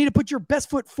 You need to put your best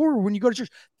foot forward when you go to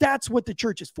church. That's what the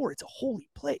church is for. It's a holy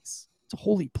place. It's a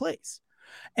holy place.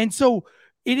 And so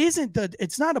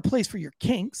it's not a place for your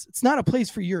kinks. It's not a place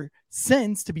for your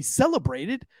sins to be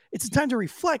celebrated. It's a time to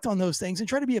reflect on those things and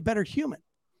try to be a better human.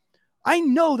 I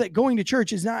know that going to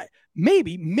church is not,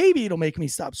 maybe it'll make me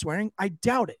stop swearing. I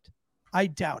doubt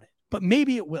it, but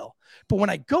maybe it will. But when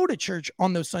I go to church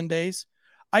on those Sundays,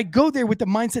 I go there with the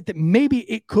mindset that maybe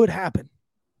it could happen.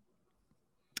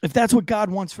 If that's what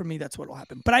God wants from me, that's what will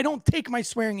happen. But I don't take my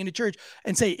swearing into church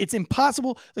and say it's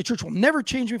impossible. The church will never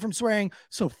change me from swearing.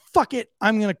 So fuck it.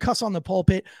 I'm going to cuss on the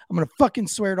pulpit. I'm going to fucking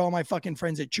swear to all my fucking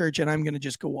friends at church and I'm going to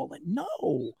just go all in.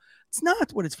 No, it's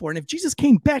not what it's for. And if Jesus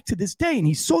came back to this day and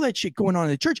he saw that shit going on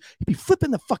in the church, he'd be flipping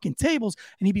the fucking tables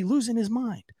and he'd be losing his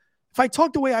mind. If I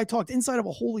talked the way I talked inside of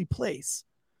a holy place,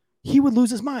 he would lose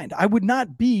his mind. I would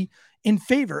not be in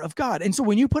favor of God. And so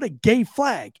when you put a gay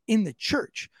flag in the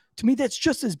church, to me, that's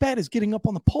just as bad as getting up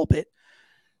on the pulpit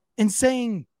and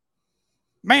saying,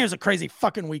 man, it was a crazy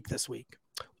fucking week this week.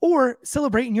 Or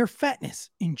celebrating your fatness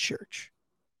in church.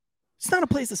 It's not a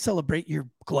place to celebrate your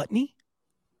gluttony.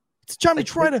 It's time to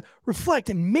try to reflect,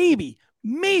 and maybe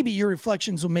your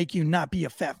reflections will make you not be a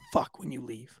fat fuck when you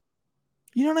leave.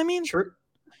 You know what I mean?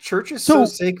 Church is so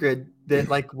sacred that,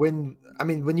 like, when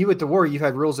you went to war, you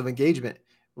had rules of engagement.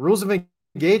 Rules of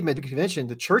engagement to convention,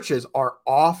 the churches are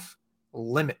off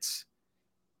limits.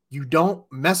 You don't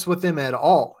mess with them at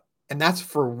all. And that's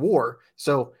for war.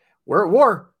 So we're at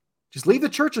war. Just leave the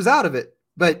churches out of it.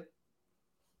 But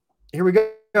here we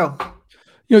go.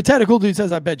 You know, Tactical Dude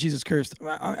says, I bet Jesus cursed.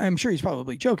 I'm sure he's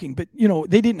probably joking, but you know,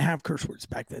 they didn't have curse words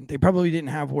back then. They probably didn't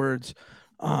have words.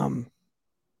 You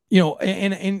know,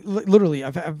 and literally,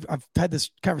 I've had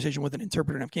this conversation with an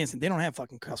interpreter in Afghanistan. They don't have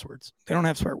fucking cuss words. They don't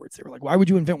have swear words. They were like, why would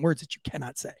you invent words that you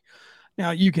cannot say?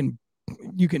 Now you can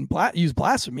use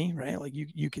blasphemy, right? Like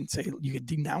you can say, you can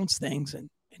denounce things,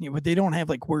 but they don't have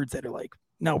like words that are like,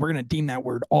 no, we're gonna deem that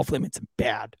word off limits and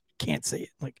bad. Can't say it.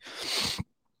 Like,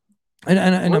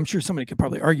 and I'm sure somebody could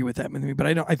probably argue with that with me, but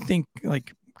I think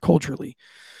like culturally,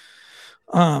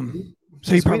 so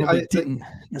he probably didn't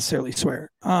necessarily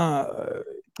swear.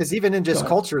 Because even in just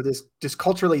culture,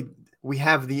 culturally, we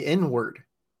have the N word.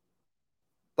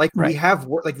 Like we have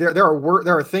like there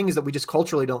are things that we just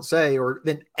culturally don't say,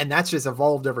 and that's just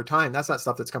evolved over time. That's not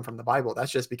stuff that's come from the Bible.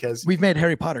 That's just because we've made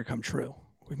Harry Potter come true.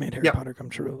 We've made Harry Potter come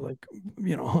true. Like,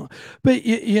 you know, but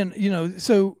you know,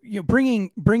 so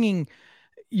bringing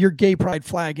your gay pride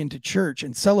flag into church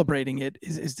and celebrating it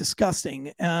is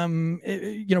disgusting.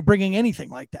 You know, bringing anything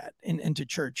like that into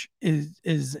church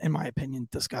is in my opinion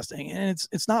disgusting, and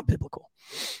it's not biblical.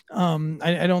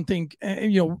 I don't think,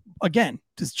 you know, again,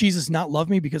 does Jesus not love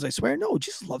me because I swear? No,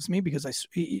 Jesus loves me because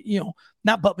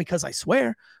not because I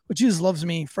swear, but Jesus loves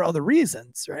me for other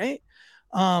reasons, right?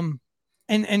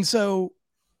 And so,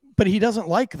 but he doesn't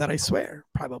like that I swear.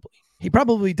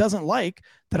 Probably he doesn't like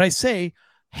that I say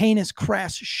heinous,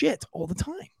 crass shit all the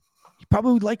time. He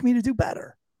probably would like me to do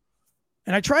better.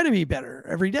 And I try to be better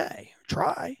every day.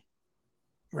 Try.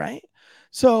 Right?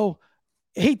 So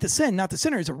hate the sin, not the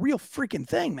sinner is a real freaking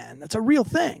thing, man. That's a real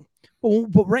thing.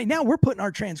 But right now we're putting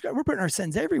our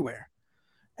sins everywhere.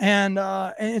 And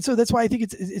so that's why I think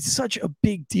it's such a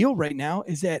big deal right now,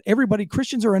 is that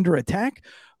Christians are under attack.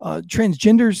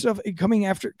 Transgenders coming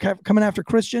after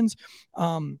Christians.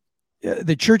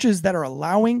 The churches that are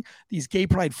allowing these gay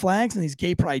pride flags and these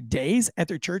gay pride days at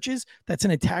their churches, that's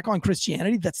an attack on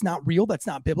Christianity. That's not real. That's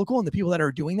not biblical. And the people that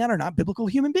are doing that are not biblical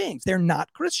human beings. They're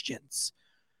not Christians.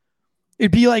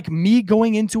 It'd be like me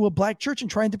going into a black church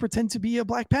and trying to pretend to be a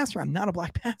black pastor. I'm not a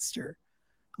black pastor.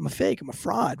 I'm a fake. I'm a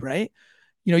fraud, right?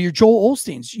 You know, your Joel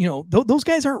Osteens, you know, those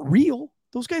guys aren't real.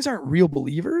 Those guys aren't real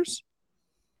believers.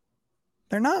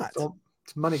 They're not. So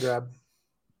it's a money grab.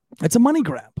 It's a money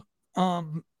grab.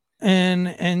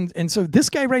 And so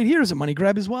this guy right here is a money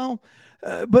grab as well.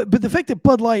 But the fact that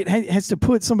Bud Light has to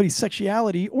put somebody's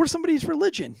sexuality or somebody's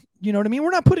religion, you know what I mean? We're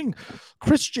not putting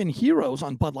Christian heroes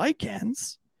on Bud Light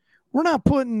cans. We're not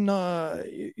putting, veterans.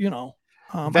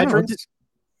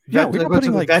 We're not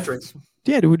putting like veterans.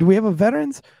 Yeah, do we have a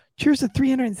veterans? Cheers to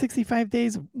 365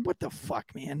 days. What the fuck,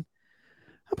 man?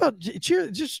 How about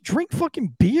cheers? Just drink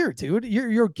fucking beer, dude.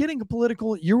 You're getting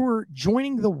political. You're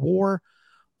joining the war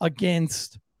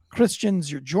against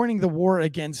Christians. You're joining the war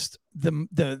against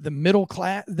the middle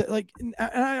class.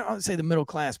 I don't say the middle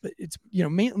class, but it's, you know,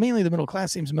 mainly the middle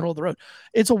class seems middle of the road.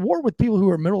 It's a war with people who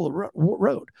are middle of the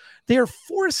road. They are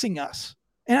forcing us.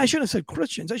 And I shouldn't have said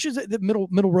Christians. I should say the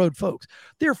middle road folks.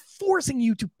 They're forcing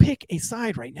you to pick a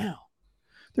side right now.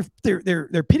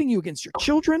 They're pitting you against your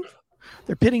children.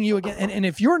 They're pitting you again. And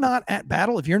if you're not at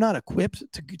battle, if you're not equipped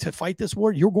to fight this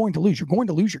war, you're going to lose. You're going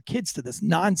to lose your kids to this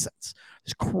nonsense,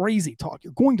 this crazy talk.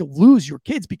 You're going to lose your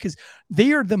kids because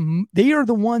they are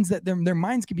the ones that their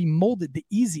minds can be molded the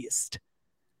easiest.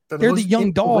 They're the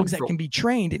young dogs that can be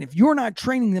trained. And if you're not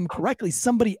training them correctly,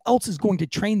 somebody else is going to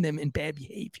train them in bad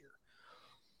behavior.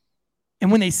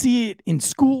 And when they see it in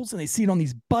schools and they see it on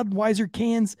these Budweiser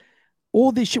cans,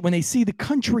 all this shit, when they see the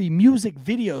country music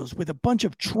videos with a bunch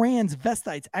of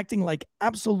transvestites acting like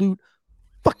absolute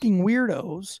fucking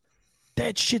weirdos,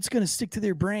 that shit's going to stick to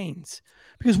their brains.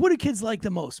 Because what do kids like the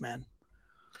most, man?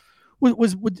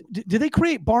 Did they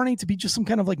create Barney to be just some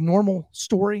kind of like normal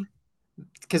story?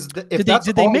 Because did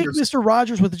they make Mr.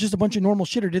 Rogers with just a bunch of normal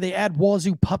shit, or did they add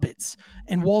Wazoo puppets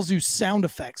and Wazoo sound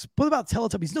effects? What about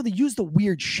Teletubbies? No, they use the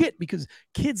weird shit because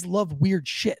kids love weird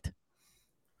shit.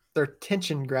 Their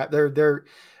tension grab, they're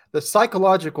the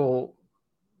psychological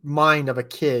mind of a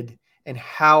kid and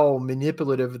how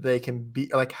manipulative they can be,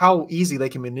 like how easy they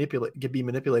can be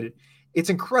manipulated. It's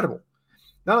incredible.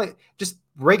 Not only just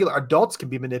regular adults can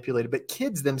be manipulated, but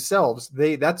kids themselves,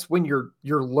 that's when you're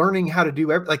learning how to do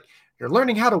like you're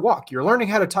learning how to walk, you're learning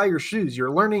how to tie your shoes,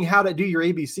 you're learning how to do your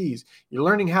ABCs, you're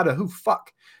learning how to who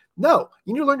fuck. No,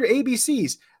 you need to learn your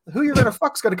ABCs. Who you're gonna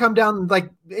fuck's gonna come down like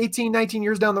 18, 19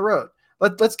 years down the road.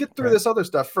 Let's get through this other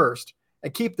stuff first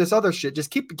and keep this other shit.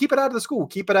 Just keep it out of the school,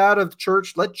 keep it out of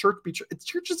church. Let church be church.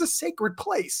 Church is a sacred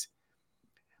place.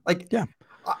 Like, yeah.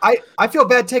 I feel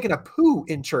bad taking a poo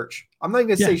in church. I'm not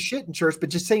even gonna say shit in church, but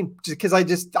just saying, because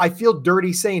I feel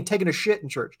dirty saying taking a shit in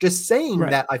church. Just saying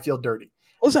that I feel dirty.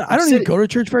 Listen, I don't even go to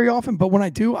church very often, but when I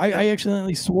do, I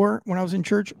accidentally swore when I was in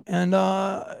church, and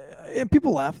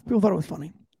people laughed. People thought it was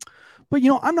funny. But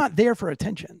I'm not there for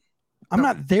attention. I'm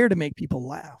not there to make people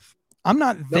laugh. I'm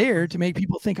not there to make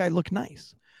people think I look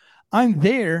nice. I'm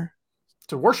there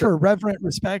to worship, for reverent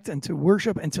respect, and to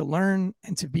worship, and to learn,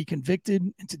 and to be convicted,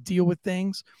 and to deal with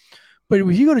things. But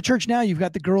when you go to church now, you've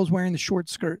got the girls wearing the short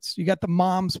skirts. You got the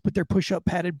moms with their push-up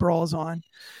padded bras on.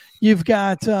 You've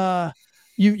got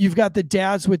you've got the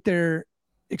dads with their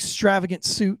extravagant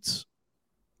suits.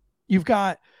 You've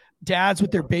got dads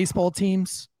with their baseball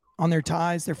teams on their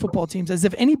ties, their football teams, as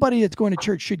if anybody that's going to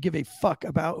church should give a fuck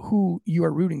about who you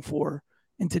are rooting for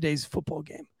in today's football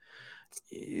game.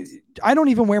 I don't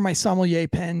even wear my sommelier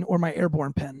pen or my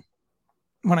airborne pen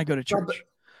when I go to church,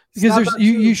 because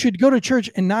you should go to church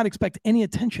and not expect any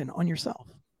attention on yourself.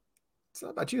 It's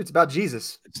not about you. It's about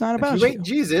Jesus. It's not about you. If you ain't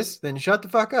Jesus, then shut the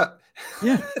fuck up.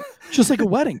 Yeah. Just like a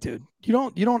wedding, dude. You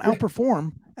don't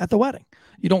outperform at the wedding.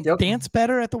 You don't dance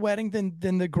better at the wedding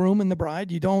than the groom and the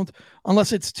bride. You don't,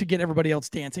 unless it's to get everybody else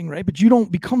dancing, right? But you don't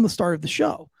become the star of the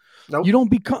show. Nope.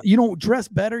 You don't dress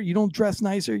better. You don't dress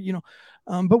nicer.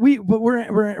 But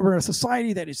we're a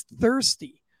society that is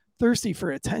thirsty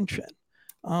for attention.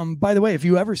 By the way, if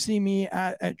you ever see me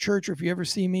at church, or if you ever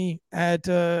see me at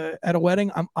a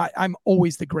wedding, I'm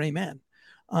always the gray man.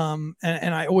 And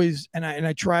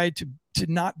I try to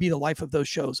not be the life of those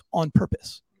shows on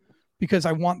purpose, because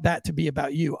I want that to be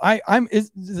about you.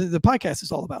 The podcast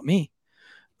is all about me.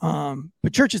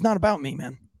 But church is not about me,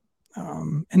 man.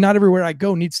 And not everywhere I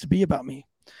go needs to be about me.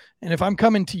 And if I'm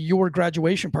coming to your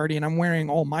graduation party and I'm wearing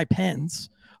all my pens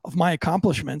of my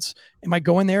accomplishments, am I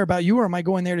going there about you, or am I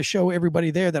going there to show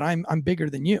everybody there that I'm bigger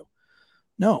than you?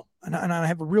 No. And I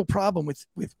have a real problem with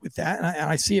that. And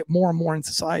I see it more and more in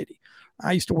society.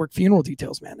 I used to work funeral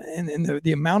details, man. And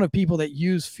the amount of people that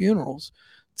use funerals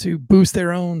to boost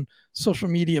their own social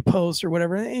media posts or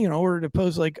whatever, or to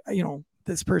post like,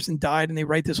 this person died, and they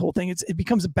write this whole thing. It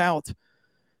becomes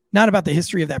not about the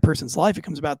history of that person's life. It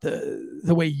comes about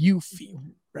the way you feel,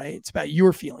 right? It's about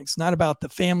your feelings, not about the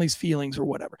family's feelings or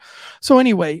whatever. So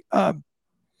anyway,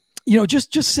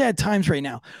 just sad times right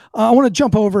now. I want to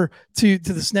jump over to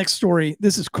this next story.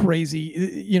 This is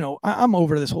crazy. I'm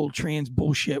over this whole trans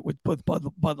bullshit with Bud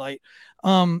Light.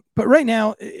 But right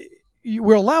now,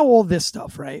 we'll allow all this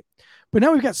stuff, right? But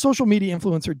now we've got social media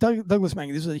influencer Douglas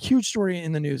Mackey. This was a huge story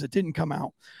in the news that didn't come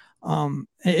out and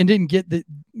didn't get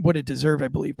what it deserved, I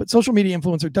believe. But social media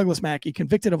influencer Douglas Mackey,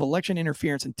 convicted of election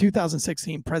interference in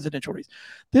 2016 presidential race.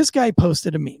 This guy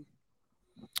posted a meme.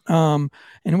 And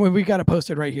we got it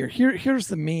posted right here. Here's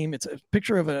the meme. It's a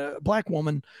picture of a black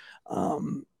woman.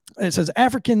 It says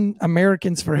African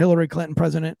Americans for Hillary Clinton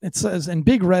president. It says in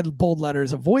big red bold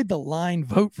letters, avoid the line,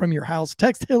 vote from your house,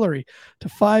 text Hillary to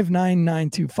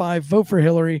 59925, vote for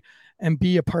Hillary and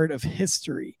be a part of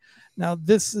history. Now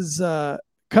this is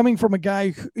coming from a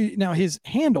guy who, now his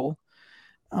handle,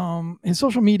 his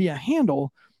social media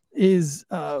handle is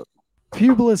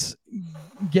Publius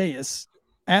Gaius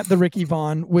at the Ricky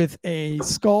Vaughn with a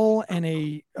skull and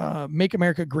a Make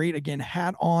America Great Again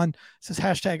hat on. It says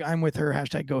hashtag I'm with her,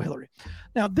 hashtag go Hillary.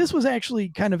 Now, this was actually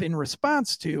kind of in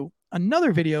response to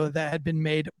another video that had been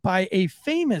made by a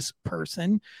famous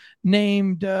person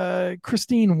named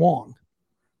Christine Wong.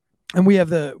 And we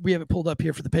have it pulled up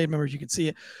here for the paid members. You can see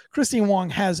it. Christine Wong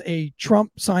has a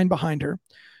Trump sign behind her.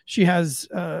 She has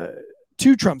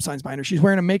two Trump signs behind her. She's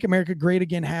wearing a Make America Great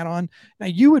Again hat on. Now,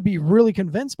 you would be really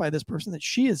convinced by this person that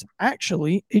she is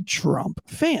actually a Trump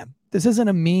fan. This isn't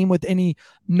a meme with any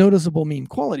noticeable meme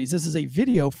qualities. This is a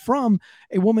video from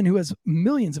a woman who has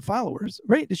millions of followers,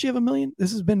 right? Does she have 1 million?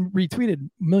 This has been retweeted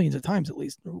millions of times, at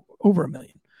least over 1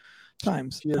 million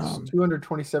times. She has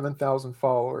 227,000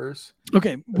 followers.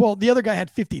 Okay. Well, the other guy had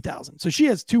 50,000. So she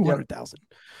has 200,000.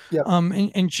 Yep.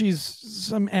 And she's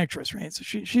some actress, right? So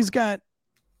she's got,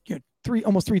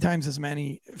 almost 3 times as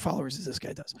many followers as this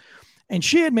guy does. And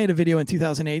she had made a video in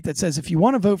 2008 that says, if you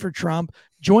want to vote for Trump,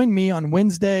 join me on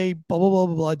Wednesday, blah, blah, blah,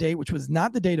 blah, blah, date, which was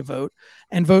not the day to vote,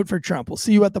 and vote for Trump. We'll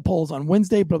see you at the polls on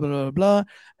Wednesday, blah, blah, blah, blah.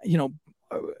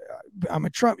 I'm a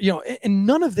Trump, and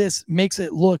none of this makes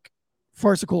it look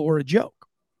farcical or a joke.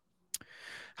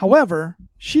 However,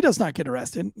 she does not get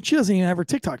arrested. She doesn't even have her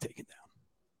TikTok taken down.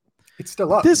 It's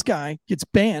still up. This guy gets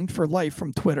banned for life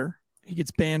from Twitter. He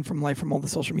gets banned from life from all the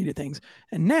social media things.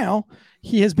 And now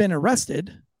he has been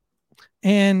arrested.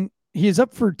 And he is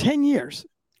up for 10 years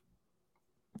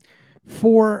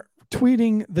for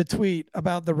tweeting the tweet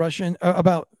about the Russian,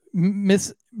 about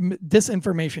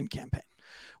disinformation campaign,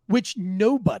 which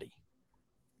nobody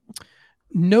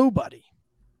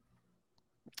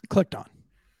clicked on.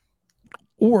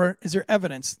 Or is there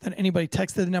evidence that anybody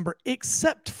texted the number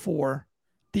except for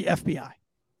the FBI?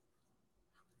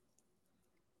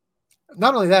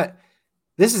 Not only that,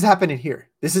 this is happening here.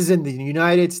 This is in the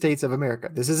United States of America.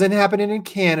 This isn't happening in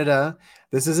Canada.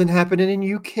 This isn't happening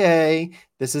in UK.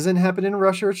 This isn't happening in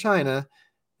Russia or China.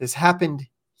 This happened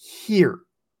here.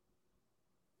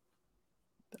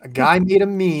 A guy made a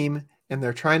meme and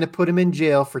they're trying to put him in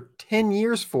jail for 10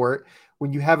 years for it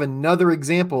when you have another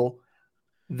example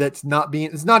it's not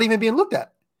even being looked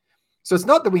at. So it's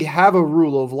not that we have a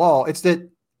rule of law. It's that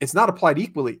it's not applied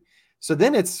equally. So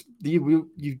then it's you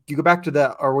go back to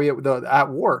that. Are we at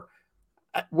war?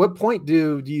 At what point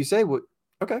do you say, well,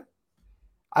 okay,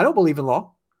 I don't believe in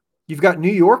law. You've got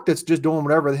New York that's just doing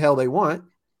whatever the hell they want,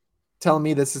 telling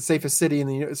me that's the safest city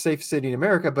in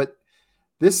America. But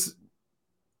this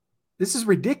is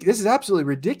ridiculous. This is absolutely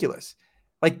ridiculous.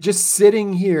 Like just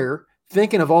sitting here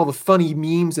thinking of all the funny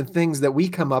memes and things that we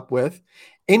come up with,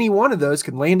 any one of those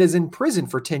could land us in prison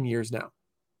for 10 years now.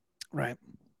 Right.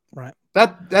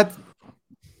 That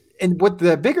and what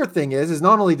the bigger thing is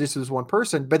not only this is one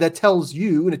person, but that tells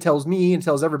you and it tells me and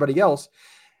tells everybody else.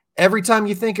 Every time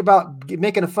you think about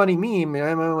making a funny meme,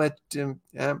 I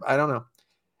don't know.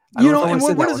 And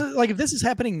what is it like if this is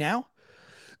happening now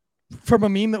from a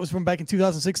meme that was from back in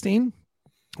 2016?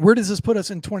 Where does this put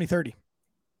us in 2030?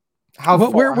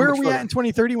 Where are we at in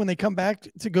 2030 when they come back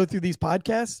to go through these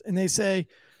podcasts and they say,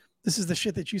 this is the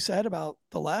shit that you said about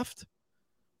the left?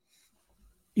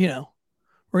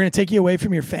 We're going to take you away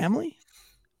from your family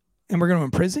and we're going to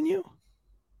imprison you.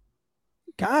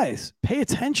 Guys, pay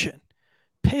attention.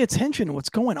 Pay attention to what's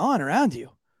going on around you.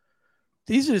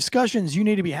 These are discussions you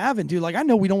need to be having, dude. Like, I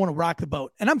know we don't want to rock the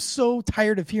boat. And I'm so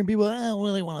tired of hearing people, I don't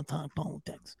really want to talk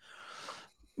politics.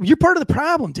 You're part of the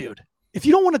problem, dude. If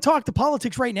you don't want to talk to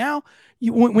politics right now,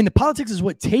 when the politics is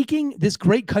taking this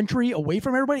great country away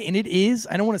from everybody, and it is,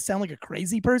 I don't want to sound like a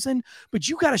crazy person, but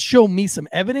you got to show me some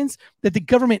evidence that the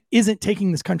government isn't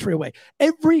taking this country away.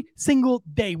 Every single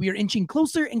day, we are inching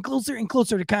closer and closer and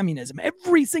closer to communism.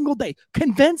 Every single day.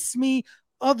 Convince me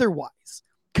otherwise.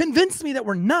 Convince me that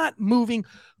we're not moving.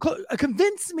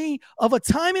 Convince me of a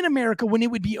time in America when it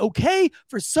would be okay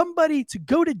for somebody to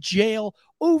go to jail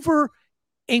over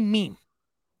a meme.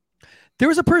 There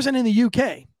was a person in the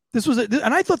UK.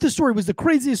 And I thought this story was the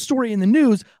craziest story in the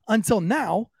news until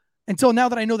now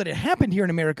that I know that it happened here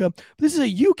in America. This is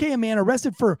a UK man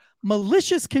arrested for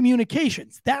malicious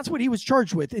communications. That's what he was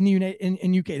charged with in the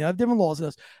in UK. Now, I have different laws in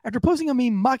this. After posting a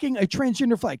meme mocking a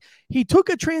transgender flag, he took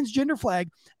a transgender flag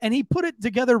and he put it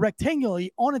together rectangularly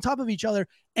on top of each other,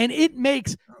 and it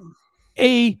makes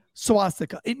a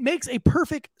swastika. It makes a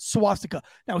perfect swastika.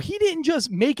 Now, he didn't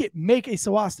just make a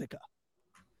swastika.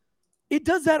 It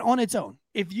does that on its own.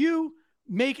 If you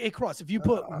make a cross, if you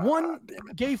put one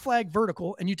gay flag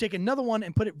vertical and you take another one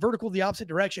and put it vertical the opposite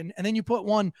direction, and then you put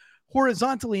one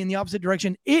horizontally in the opposite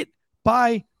direction, it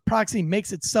by proxy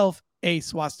makes itself a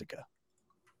swastika.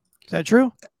 Is that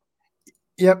true?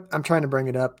 Yep. I'm trying to bring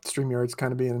it up. StreamYard's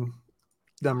kind of being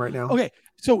dumb right now. Okay.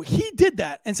 So he did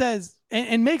that and says,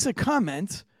 and makes a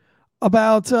comment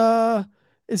about,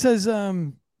 it says,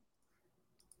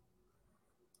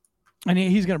 and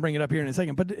he's going to bring it up here in a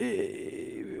second, but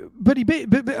he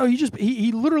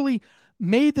literally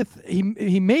made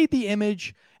he made the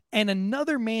image, and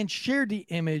another man shared the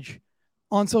image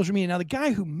on social media. Now, the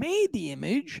guy who made the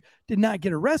image did not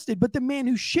get arrested, but the man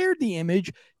who shared the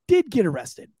image did get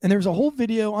arrested. And there was a whole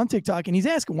video on TikTok, and he's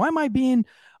asking, why am I being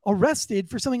arrested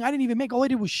for something I didn't even make. All I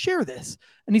did was share this.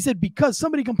 And he said, because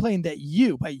somebody complained that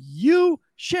by you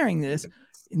sharing this,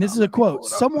 and this is a quote,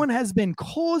 someone has been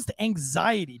caused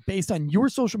anxiety based on your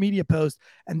social media post,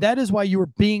 and that is why you were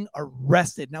being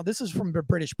arrested. Now, this is from the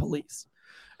British police.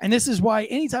 And this is why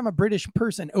anytime a British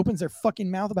person opens their fucking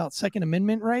mouth about Second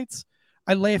Amendment rights,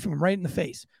 I laugh him right in the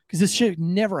face, because this shit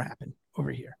never happened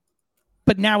over here.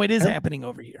 But now it is happening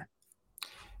over here.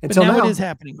 But now it is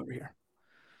happening over here.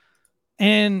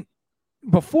 And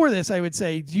before this, I would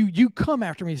say, you come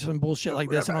after me for some bullshit like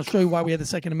this, and I'll show you why we had the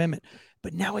Second Amendment.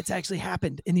 But now it's actually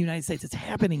happened in the United States. It's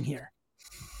happening here.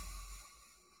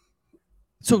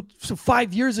 So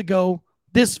 5 years ago,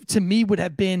 this to me would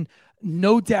have been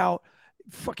no doubt,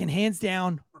 fucking hands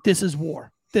down, this is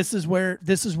war. This is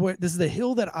the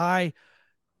hill that I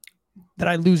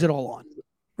lose it all on.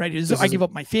 Right. I give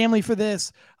up my family for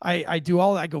this. I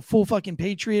go full fucking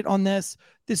patriot on this.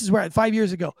 This is where 5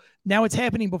 years ago. Now it's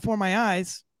happening before my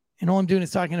eyes, and all I'm doing is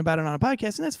talking about it on a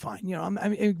podcast, and that's fine. You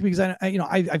know, because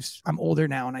I'm older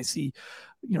now, and I see,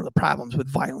 you know, the problems with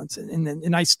violence,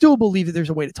 and I still believe that there's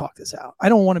a way to talk this out. I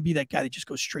don't want to be that guy that just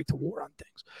goes straight to war on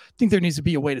things. I think there needs to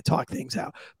be a way to talk things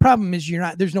out. Problem is,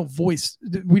 there's no voice.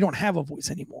 We don't have a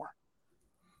voice anymore.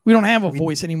 We don't have a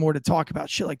voice anymore to talk about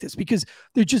shit like this, because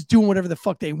they're just doing whatever the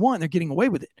fuck they want. They're getting away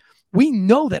with it. We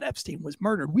know that Epstein was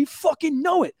murdered. We fucking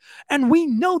know it. And we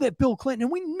know that Bill Clinton,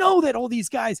 and we know that all these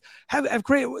guys have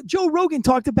created. Joe Rogan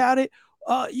talked about it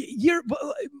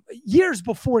years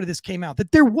before this came out,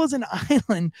 that there was an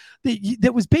island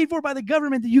that was paid for by the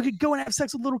government that you could go and have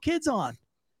sex with little kids on.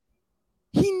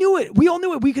 He knew it. We all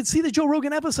knew it. We could see the Joe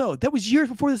Rogan episode. That was years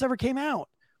before this ever came out.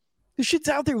 This shit's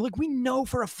out there. Like, we know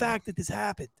for a fact that this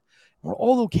happened. We're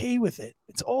all okay with it.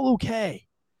 It's all okay.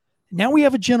 Now we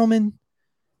have a gentleman,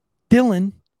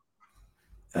 Dylan.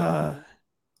 Douglas.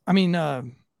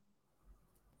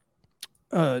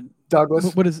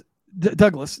 What is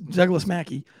Douglas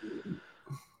Mackey,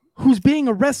 who's being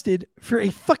arrested for a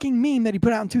fucking meme that he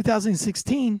put out in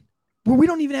 2016, where we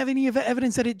don't even have any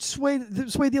evidence that it swayed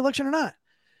the election or not.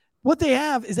 What they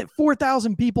have is that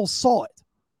 4,000 people saw it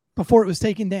before it was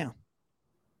taken down.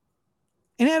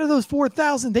 And out of those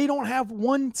 4,000, they don't have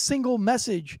one single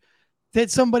message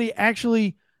that somebody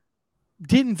actually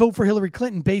didn't vote for Hillary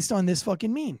Clinton based on this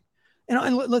fucking meme.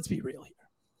 And let's be real here.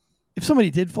 If somebody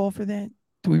did fall for that,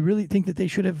 do we really think that they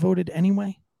should have voted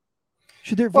anyway?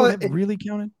 Should their vote have really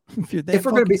counted? If you're that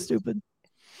fucking stupid.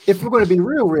 If we're going to be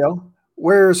real,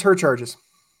 where's her charges?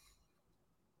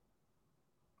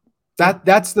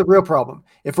 That's the real problem.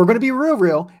 If we're going to be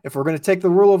real, if we're going to take the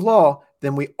rule of law,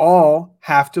 then we all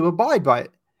have to abide by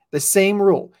it. The same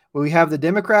rule. When we have the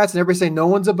Democrats and everybody saying no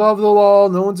one's above the law,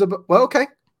 no one's above. Well, okay.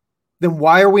 Then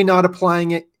why are we not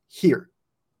applying it here?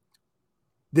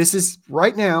 This is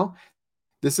right now.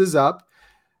 This is up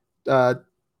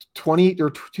 20 or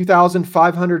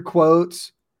 2,500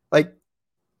 quotes. Like,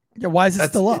 yeah, why is it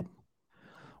still up?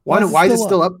 Why is it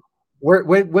still up?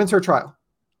 When's her trial?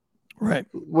 Right.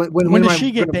 When does she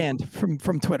get banned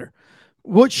from Twitter?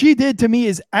 What she did to me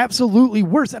is absolutely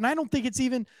worse. And I don't think it's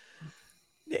even,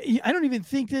 I don't even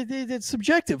think that it's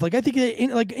subjective. Like, I think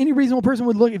like any reasonable person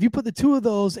would look, if you put the two of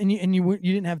those and you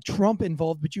didn't have Trump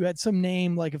involved, but you had some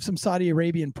name like of some Saudi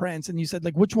Arabian prince, and you said,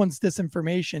 like, which one's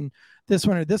disinformation, this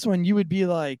one or this one, you would be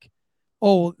like,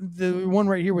 oh, the one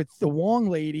right here with the Wong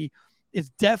lady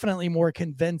is definitely more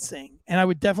convincing. And I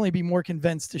would definitely be more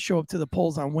convinced to show up to the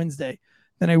polls on Wednesday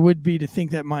than I would be to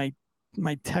think that my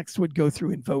text would go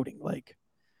through in voting. Like,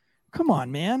 come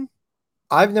on, man.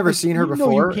 I've never seen her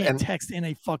before. You can't text in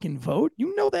a fucking vote.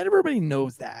 You know that. Everybody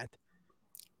knows that.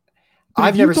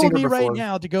 I've never seen her before. You told me right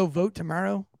now to go vote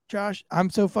tomorrow, Josh, I'm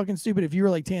so fucking stupid. If you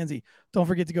were like, Tansy, don't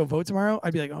forget to go vote tomorrow,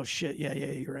 I'd be like, oh shit, yeah,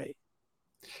 you're right.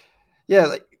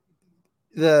 Yeah,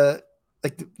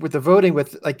 with the voting,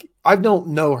 I don't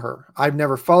know her. I've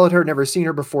never followed her, never seen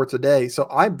her before today. So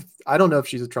I don't know if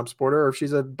she's a Trump supporter or if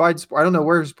she's a Biden supporter. I don't know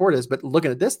where her support is, but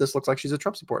looking at this looks like she's a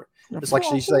Trump supporter. It's like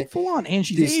she's like full on, and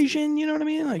she's Asian. You know what I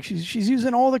mean? Like she's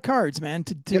using all the cards, man,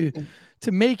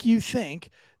 to make you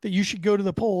think that you should go to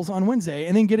the polls on Wednesday,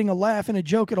 and then getting a laugh and a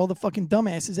joke at all the fucking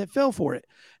dumbasses that fell for it.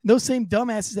 And those same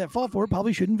dumbasses that fall for it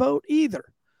probably shouldn't vote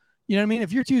either. You know what I mean?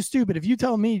 If you're too stupid, if you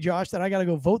tell me, Josh, that I got to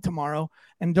go vote tomorrow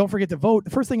and don't forget to vote, the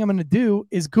first thing I'm going to do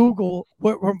is Google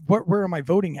where am I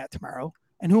voting at tomorrow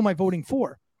and who am I voting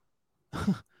for?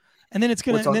 And then it's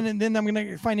going to, and then I'm going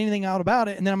to find anything out about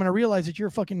it. And then I'm going to realize that you're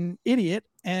a fucking idiot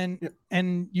and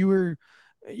you were,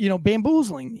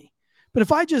 bamboozling me. But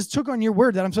if I just took on your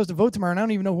word that I'm supposed to vote tomorrow and I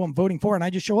don't even know who I'm voting for and I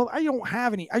just show up, I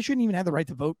shouldn't even have the right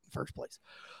to vote in the first place.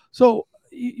 So,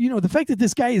 the fact that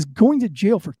this guy is going to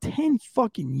jail for 10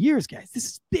 fucking years, guys, this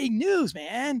is big news,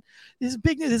 man. This is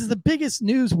big news. This is the biggest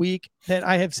news week that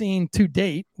I have seen to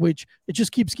date, which it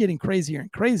just keeps getting crazier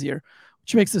and crazier,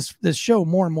 which makes this show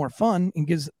more and more fun and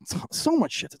gives so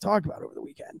much shit to talk about over the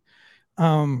weekend.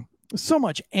 So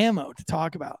much ammo to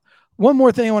talk about. One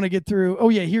more thing I want to get through. Oh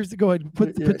yeah, go ahead,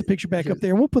 put the picture back up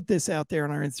there, and we'll put this out there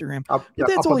on our Instagram.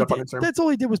 That's all he did. That's all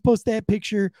he did was post that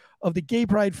picture of the gay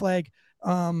pride flag,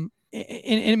 and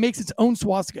it makes its own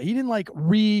swastika. He didn't like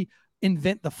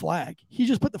reinvent the flag. He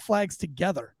just put the flags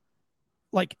together,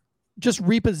 like just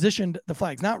repositioned the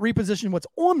flags, not repositioned what's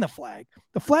on the flag.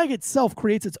 The flag itself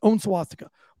creates its own swastika,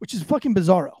 which is fucking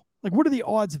bizarro. Like, what are the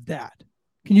odds of that?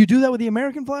 Can you do that with the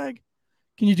American flag?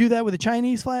 Can you do that with the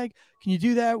Chinese flag? Can you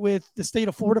do that with the state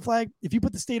of Florida flag? If you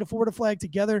put the state of Florida flag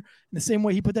together in the same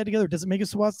way he put that together, does it make a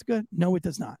swastika? No, it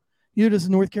does not. Neither does the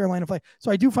North Carolina flag.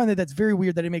 So I do find that that's very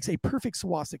weird that it makes a perfect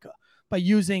swastika by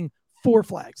using 4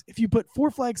 flags. If you put 4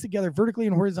 flags together vertically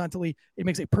and horizontally, it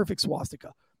makes a perfect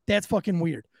swastika. That's fucking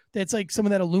weird. That's like some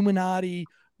of that Illuminati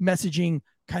messaging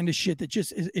kind of shit that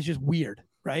just is just weird,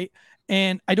 right?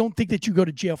 And I don't think that you go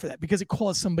to jail for that because it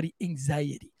caused somebody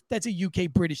anxiety. That's a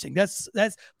UK British thing. That's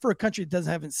for a country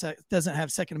that doesn't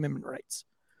have Second Amendment rights.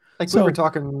 Like we were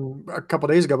talking a couple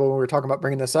of days ago, but when we were talking about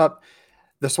bringing this up,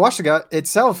 the swastika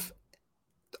itself,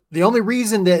 the only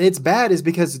reason that it's bad is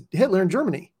because Hitler in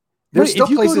Germany. There's still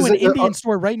if you places go to an Indian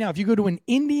store right now, if you go to an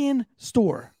Indian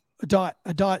store, a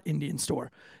dot Indian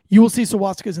store, you will see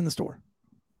swastikas in the store.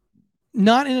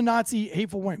 Not in a Nazi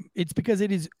hateful way. It's because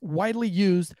it is widely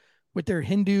used with their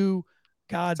Hindu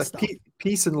God like stuff.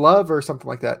 Peace and love or something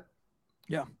like that.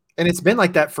 Yeah. And it's been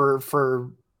like that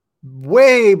for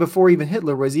way before even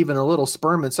Hitler was even a little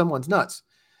sperm in someone's nuts.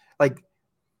 Like,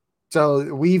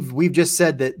 so we've just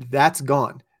said that's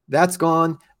gone. That's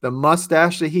gone. The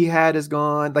mustache that he had is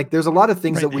gone. Like, there's a lot of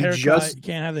things that we haircut, just you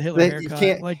can't have the Hitler haircut. You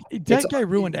can't, like, that guy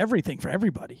ruined everything for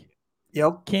everybody.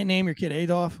 Yep. Can't name your kid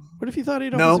Adolf. What if you thought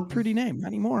Adolf was a pretty name? Not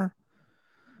anymore.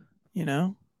 You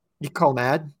know? You call them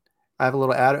ad. I have a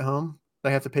little ad at home that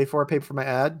I have to pay for. I pay for my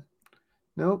ad.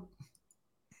 Nope.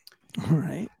 All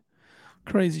right.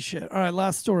 Crazy shit. All right.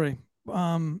 Last story.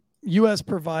 U.S.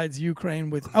 provides Ukraine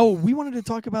with. Oh, we wanted to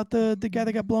talk about the guy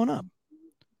that got blown up.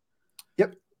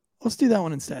 Yep. Let's do that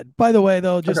one instead. By the way,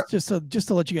 though, just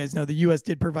to let you guys know, the U.S.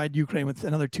 did provide Ukraine with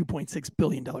another $2.6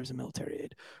 billion in military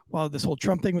aid while this whole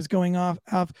Trump thing was going off.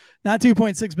 Not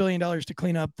 $2.6 billion to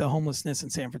clean up the homelessness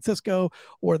in San Francisco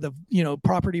or the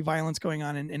property violence going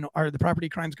on or the property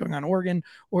crimes going on in Oregon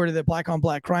or the black on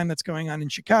black crime that's going on in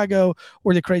Chicago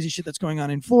or the crazy shit that's going on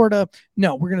in Florida.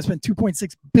 No, we're going to spend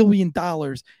 $2.6 billion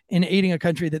in aiding a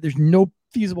country that there's no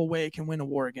feasible way it can win a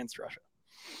war against Russia.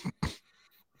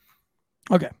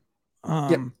 Okay.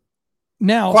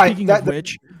 Now, speaking of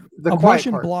which, a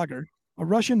Russian blogger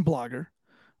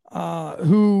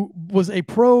who was a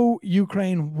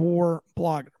pro-Ukraine war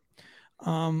blogger,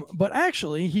 but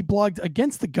actually he blogged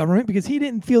against the government because he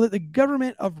didn't feel that the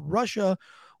government of Russia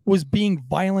was being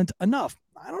violent enough.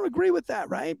 I don't agree with that,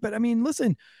 right? But I mean,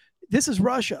 listen, this is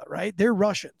Russia, right? They're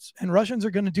Russians, and Russians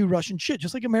are going to do Russian shit,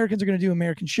 just like Americans are going to do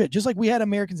American shit. Just like we had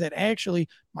Americans that actually,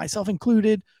 myself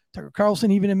included, Tucker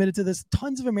Carlson even admitted to this,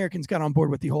 tons of Americans got on board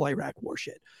with the whole Iraq war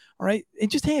shit. All right. It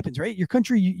just happens, right? Your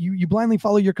country, you blindly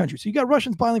follow your country. So you got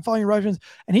Russians blindly following Russians,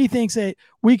 and he thinks that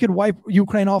we could wipe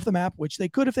Ukraine off the map, which they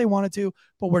could if they wanted to,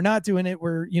 but we're not doing it.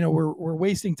 We're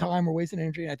wasting time. We're wasting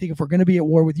energy. And I think if we're going to be at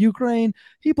war with Ukraine,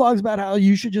 he blogs about how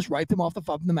you should just wipe them off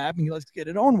the map and let's get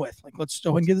it on with. Like, let's go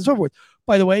ahead and get this over with.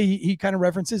 By the way, he kind of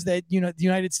references that, the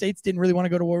United States didn't really want to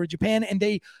go to war with Japan, and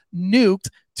they nuked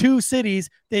 2 cities.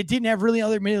 They didn't have really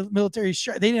other military.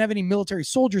 They didn't have any military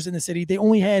soldiers in the city. They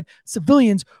only had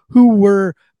civilians who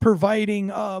were providing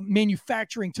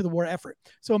manufacturing to the war effort.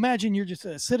 So imagine you're just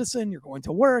a citizen. You're going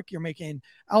to work. You're making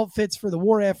outfits for the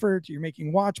war effort. You're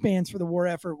making watch bands for the war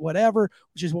effort, whatever,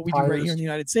 which is what we do right here in the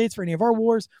United States for any of our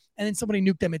wars. And then somebody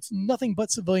nuked them. It's nothing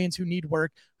but civilians who need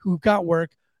work, who got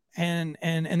work. And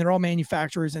they're all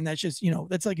manufacturers, and that's just,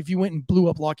 that's like if you went and blew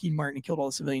up Lockheed Martin and killed all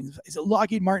the civilians. Is it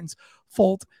Lockheed Martin's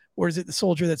fault, or is it the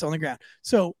soldier that's on the ground?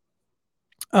 So,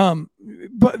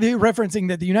 but they're referencing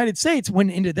that the United States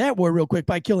went into that war real quick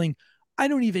by killing, I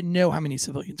don't even know how many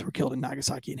civilians were killed in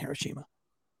Nagasaki and Hiroshima.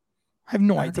 I have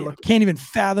no idea. Can't even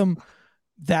fathom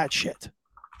that shit.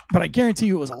 But I guarantee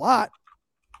you it was a lot.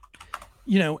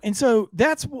 And so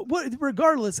that's what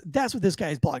regardless, that's what this guy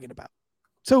is blogging about.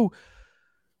 So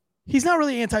he's not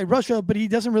really anti-Russia, but he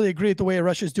doesn't really agree with the way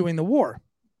Russia is doing the war.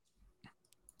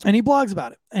 And he blogs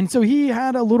about it. And so he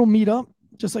had a little meetup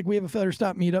just like we have a Feather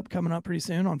Stop meetup coming up pretty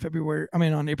soon on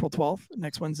April 12th,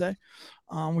 next Wednesday,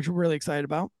 which we're really excited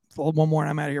about. One more and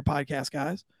I'm out of here podcast,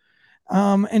 guys.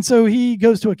 And so he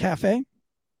goes to a cafe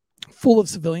full of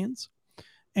civilians,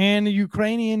 and a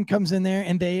Ukrainian comes in there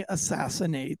and they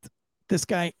assassinate this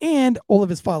guy and all of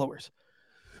his followers.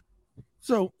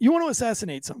 So you want to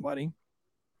assassinate somebody,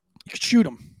 you could shoot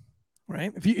him,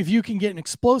 right? If you can get an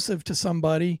explosive to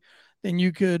somebody, then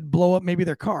you could blow up maybe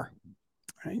their car,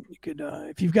 right? You could,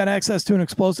 if you've got access to an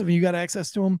explosive and you got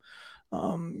access to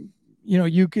them,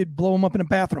 you could blow them up in a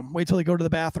bathroom. Wait till they go to the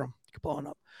bathroom. You could blow them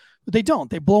up. But they don't.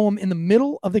 They blow them in the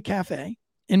middle of the cafe,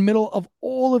 in middle of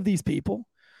all of these people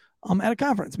at a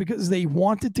conference, because they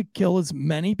wanted to kill as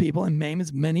many people and maim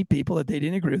as many people that they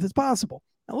didn't agree with as possible.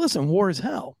 Now, listen, war is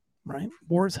hell, right?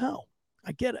 War is hell.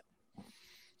 I get it.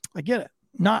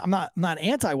 I'm not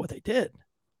anti what they did.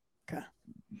 Okay.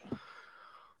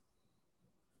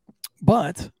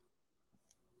 But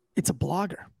it's a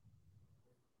blogger.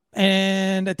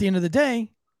 And at the end of the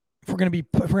day, if we're going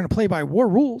to play by war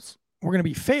rules, we're going to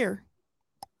be fair.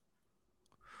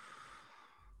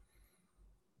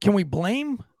 Can we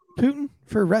blame Putin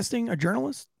for arresting a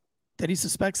journalist that he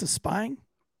suspects of spying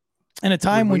in a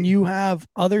time when you have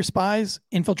other spies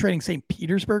infiltrating St.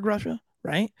 Petersburg, Russia,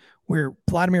 right? Where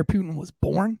Vladimir Putin was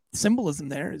born? Symbolism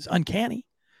there is uncanny.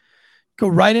 Go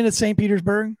right into St.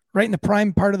 Petersburg, right in the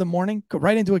prime part of the morning, go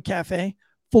right into a cafe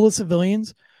full of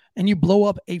civilians, and you blow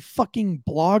up a fucking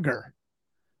blogger,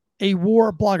 a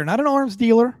war blogger, not an arms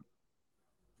dealer,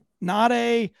 not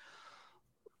a,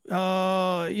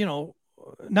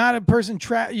 not a person,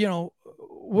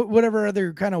 whatever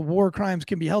other kind of war crimes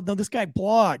can be held. No, this guy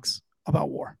blogs about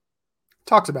war.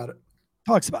 Talks about it.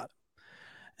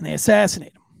 And they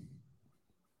assassinate him.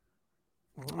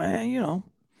 And,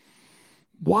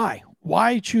 why?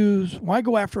 Why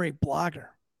go after a blogger?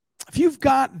 If you've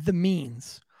got the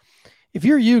means, if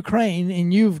you're Ukraine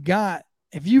and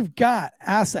if you've got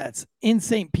assets in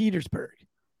St. Petersburg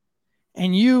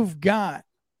and you've got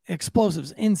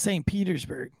explosives in St.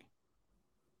 Petersburg,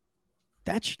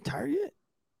 that should target.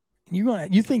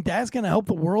 You think that's going to help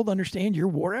the world understand your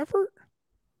war effort?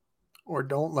 Or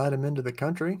don't let them into the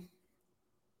country.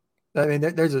 I mean,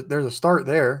 there's a start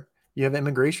there. You have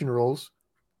immigration rules,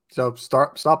 so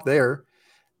stop there.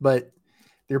 But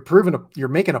you're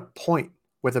making a point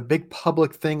with a big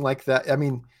public thing like that. I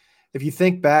mean, if you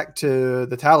think back to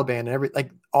the Taliban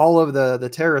and all of the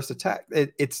terrorist attack,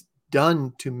 it's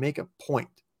done to make a point.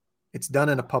 It's done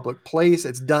in a public place.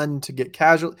 It's done to get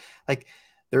casual.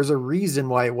 There's a reason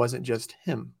why it wasn't just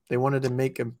him. They wanted to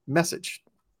make a message.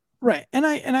 Right. And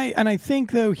I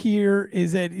think though here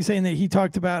is that he's saying that he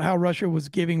talked about how Russia was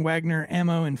giving Wagner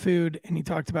ammo and food, and he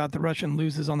talked about the Russian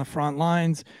loses on the front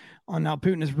lines, on how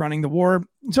Putin is running the war.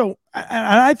 So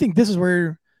I think this is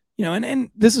where, and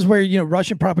this is where,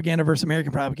 Russian propaganda versus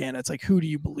American propaganda. It's like, who do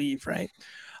you believe, right?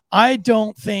 I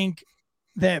don't think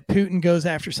that Putin goes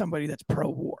after somebody that's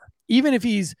pro-war. Even if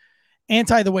he's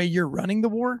anti the way you're running the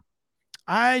war,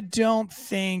 I don't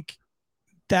think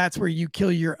that's where you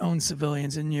kill your own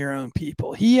civilians and your own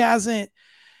people. He hasn't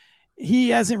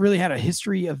really had a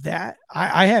history of that.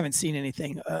 I haven't seen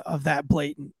anything of that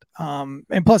blatant.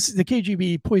 And plus the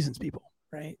KGB poisons people,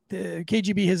 right? The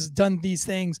KGB has done these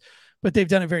things, but they've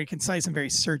done it very concise and very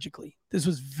surgically. This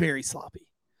was very sloppy.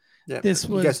 Yeah.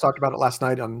 You guys talked about it last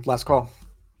night on last call.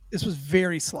 This was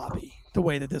very sloppy, the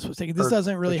way that this was taken. This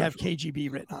doesn't really have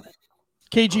KGB written on it.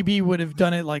 KGB would have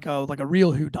done it like a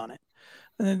real whodunit.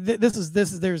 And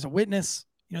there's a witness.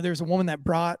 There's a woman that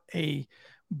brought a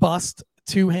bust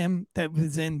to him that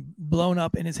was blown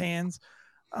up in his hands.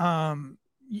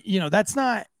 That's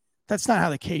not how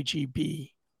the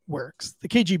KGB works. The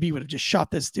KGB would have just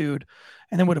shot this dude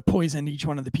and then would have poisoned each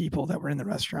one of the people that were in the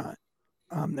restaurant.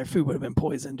 Their food would have been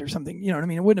poisoned or something. You know what I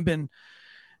mean? It wouldn't have been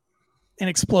an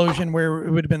explosion where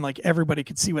it would have been like everybody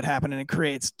could see what happened, and it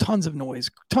creates tons of noise,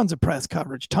 tons of press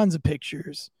coverage, tons of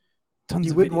pictures,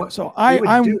 tons of video. So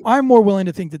I'm more willing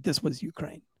to think that this was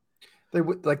Ukraine. They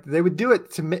would do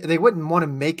it they wouldn't want to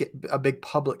make it a big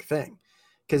public thing,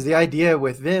 because the idea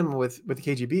with them with the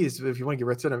KGB is, if you want to get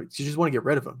rid of them, you just want to get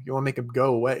rid of them. You want to make them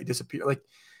go away, disappear.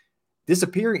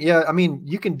 Disappearing. Yeah, I mean,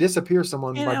 you can disappear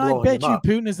someone by blowing them up. I bet you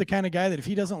Putin is the kind of guy that if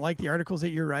he doesn't like the articles that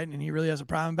you're writing and he really has a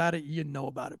problem about it, you know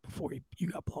about it before you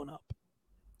got blown up.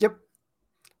 Yep.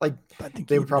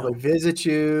 They would probably visit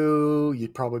you.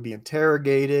 You'd probably be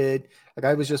interrogated.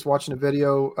 I was just watching a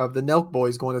video of the Nelk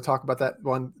boys going to talk about that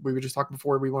one we were just talking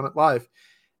before we went live.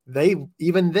 Them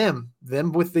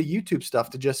with the YouTube stuff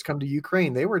to just come to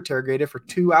Ukraine, they were interrogated for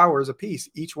 2 hours apiece.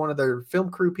 Each one of their film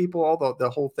crew people, all the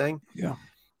whole thing. Yeah.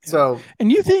 So,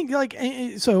 and you think like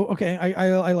so? Okay,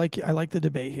 I like the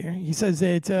debate here. He says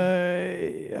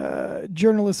that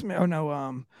journalists. Oh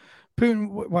no,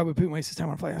 Putin. Why would Putin waste his time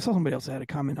on a flight? I saw somebody else that had a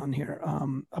comment on here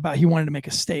about he wanted to make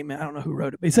a statement. I don't know who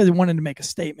wrote it, but he says he wanted to make a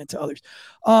statement to others.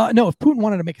 No, if Putin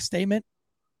wanted to make a statement,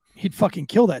 he'd fucking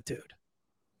kill that dude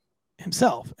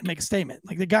himself and make a statement.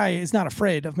 Like the guy is not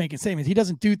afraid of making statements. He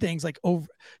doesn't do things like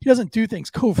he doesn't do things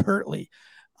covertly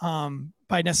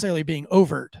by necessarily being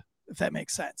overt, if that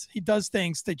makes sense. He does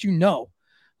things that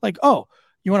like, oh,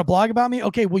 you want to blog about me?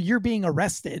 Okay, well, you're being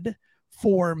arrested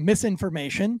for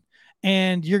misinformation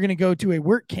and you're going to go to a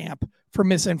work camp for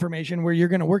misinformation where you're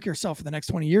going to work yourself for the next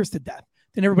 20 years to death.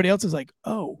 Then everybody else is like,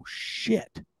 oh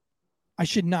shit, I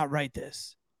should not write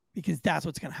this because that's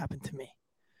what's going to happen to me.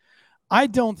 I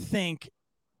don't think,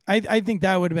 I think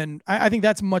that would have been, I think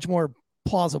that's much more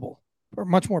plausible or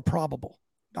much more probable,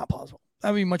 not plausible. That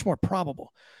would be much more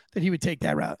probable that he would take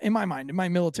that route in my mind, in my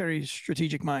military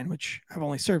strategic mind, which I've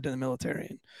only served in the military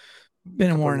and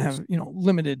been in war and have,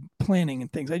 limited planning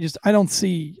and things. I don't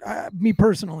see, me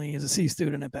personally as a C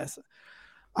student at best,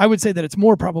 I would say that it's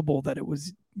more probable that it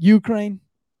was Ukraine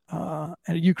and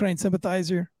a Ukraine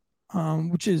sympathizer,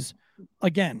 which is,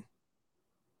 again,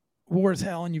 war is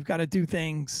hell and you've got to do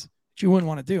things that you wouldn't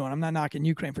want to do. And I'm not knocking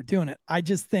Ukraine for doing it. I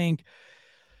just think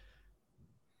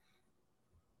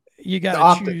you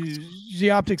got to choose.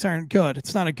 The optics aren't good.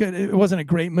 It's not it wasn't a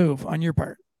great move on your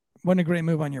part. Wasn't a great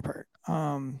move on your part.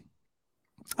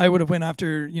 I would have went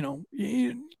after,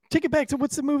 take it back to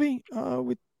what's the movie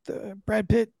with Brad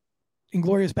Pitt,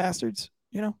 Inglourious Bastards,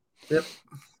 Yep.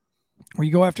 Where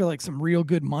you go after like some real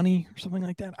good money or something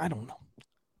like that. I don't know.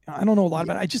 I don't know a lot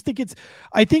about it.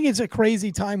 I think it's a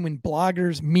crazy time when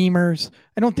bloggers, memers,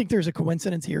 I don't think there's a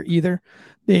coincidence here either.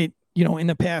 They, in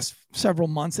the past several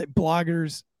months that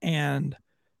bloggers and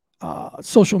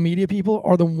social media people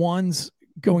are the ones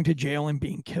going to jail and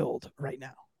being killed right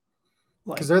now.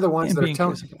 Because they're the ones that are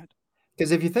telling.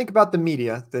 Because if you think about the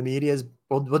media is,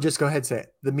 we'll just go ahead and say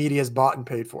it. The media is bought and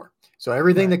paid for. So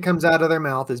everything that comes out of their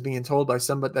mouth is being told by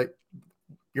somebody that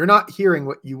you're not hearing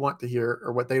what you want to hear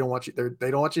or what they don't want you.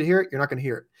 They don't want you to hear it. You're not going to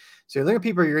hear it. So the only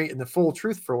people you're getting the full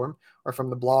truth from are from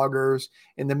the bloggers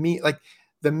and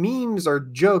the memes are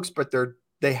jokes, but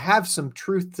they have some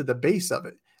truth to the base of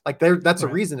it. Like that's a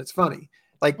reason it's funny.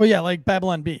 Like, well, yeah, like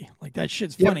Babylon Bee, like that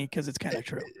shit's funny because it's kind of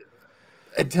true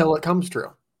until it comes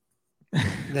true.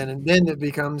 then it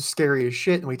becomes scary as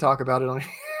shit, and we talk about it on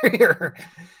here. Yeah.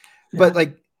 But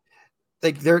like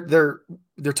they're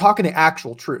talking the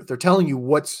actual truth. They're telling you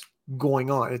what's going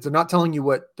on. They're not telling you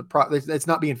what it's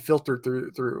not being filtered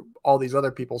through all these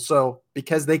other people. So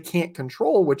because they can't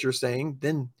control what you're saying,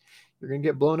 then you're going to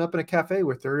get blown up in a cafe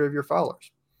with 30 of your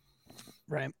followers.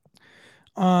 Right.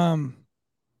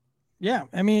 Yeah.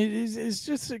 I mean, it's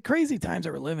just crazy times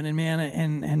that we're living in, man.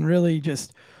 And really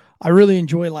just, I really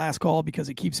enjoy Last Call because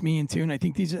it keeps me in tune. I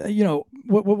think these,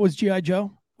 what was G.I.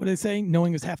 Joe? What did they say?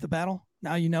 Knowing is half the battle.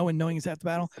 Now and knowing is half the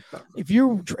battle. If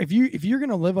you're going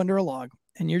to live under a log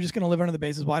and you're just going to live under the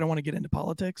basis, well, I don't want to get into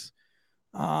politics.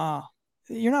 You're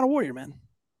not a warrior, man.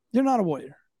 You're not a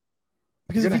warrior.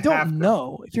 Because if you don't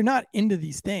know, if you're not into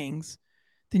these things,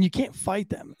 then you can't fight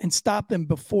them and stop them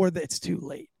before it's too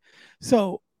late.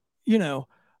 So, you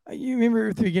remember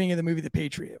at the beginning of the movie, The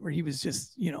Patriot, where he was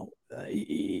just,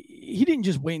 he didn't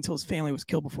just wait until his family was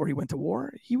killed before he went to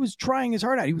war. He was trying his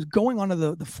heart out. He was going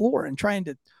onto the floor and trying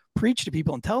to preach to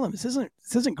people and tell them, this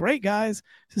isn't great, guys.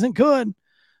 This isn't good.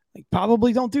 Like,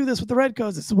 probably don't do this with the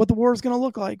Redcoats. This is what the war is going to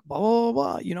look like. Blah, blah,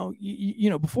 blah,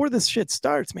 blah. Before this shit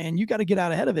starts, man, you got to get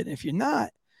out ahead of it. And if you're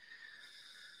not,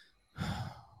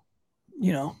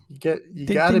 you're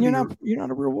not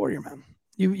a real warrior, man.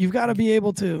 You've got to be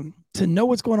able to know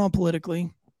what's going on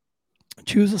politically,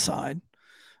 choose a side.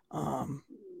 And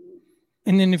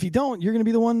then if you don't, you're going to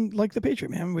be the one like the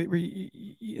Patriot, man, where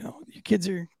your kids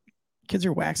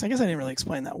are waxed. I guess I didn't really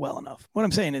explain that well enough. What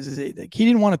I'm saying is he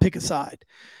didn't want to pick a side,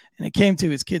 and it came to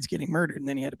his kids getting murdered, and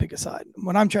then he had to pick a side.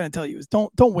 What I'm trying to tell you is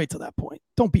don't wait till that point.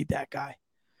 Don't be that guy.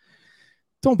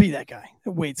 Don't be that guy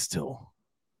that waits till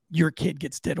your kid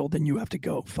gets diddled and you have to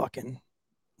go fucking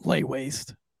lay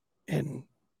waste and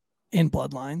in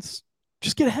bloodlines.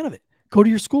 Just get ahead of it. Go to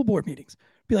your school board meetings.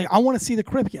 Be like, I want to see the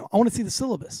curriculum. I want to see the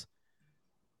syllabus.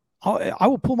 I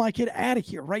will pull my kid out of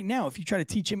here right now if you try to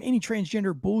teach him any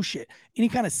transgender bullshit, any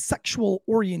kind of sexual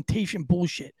orientation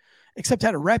bullshit, except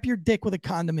how to wrap your dick with a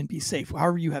condom and be safe,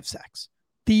 however you have sex.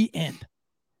 The end.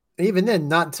 Even then,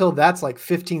 not until that's like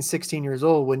 15, 16 years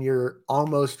old when you're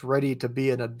almost ready to be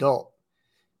an adult.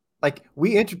 Like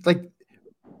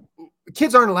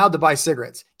kids aren't allowed to buy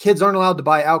cigarettes. Kids aren't allowed to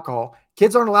buy alcohol.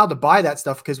 kids aren't allowed to buy that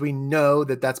stuff because we know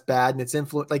that that's bad and it's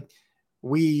influence. Like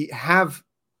we have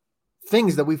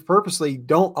things that we've purposely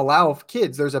don't allow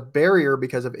kids. There's a barrier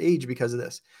because of age, because of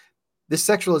this. This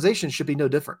sexualization should be no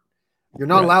different. You're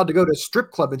not allowed to go to a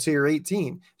strip club until you're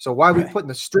 18. So why are we putting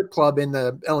the strip club in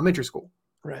the elementary school?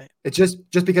 Right. It's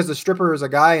just because the stripper is a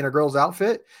guy in a girl's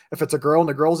outfit. If it's a girl in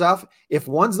a girl's outfit, if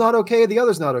one's not okay, the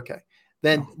other's not okay.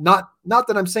 Then not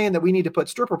that I'm saying that we need to put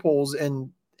stripper poles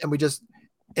and we just,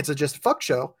 it's a just fuck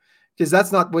show, because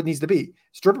that's not what it needs to be.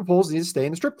 Stripper poles need to stay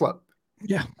in the strip club.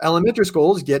 Yeah. Elementary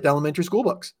schools get elementary school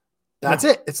books. That's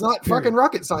it. It's not fucking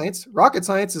rocket science. Rocket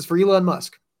science is for Elon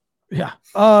Musk. Yeah.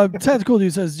 Tactical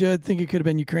Dude says, do you think it could have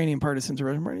been Ukrainian partisans or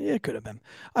Russian? Yeah, it could have been.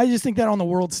 I just think that on the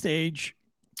world stage,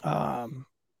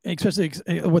 especially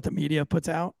what the media puts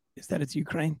out, is that it's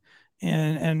Ukraine.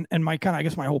 And my kind of, I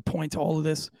guess my whole point to all of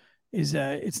this is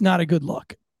it's not a good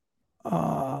look.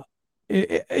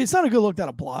 It's not a good look that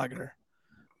a blogger,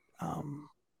 I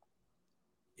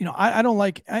don't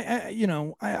like,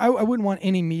 I wouldn't want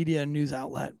any media news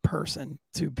outlet person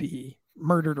to be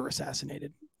murdered or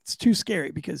assassinated. It's too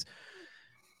scary, because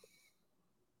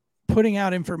putting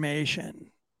out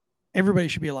information, everybody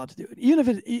should be allowed to do it,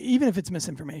 even if it's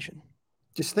misinformation.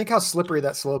 Just think how slippery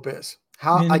that slope is.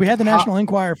 We had the National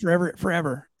Enquirer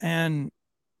forever, and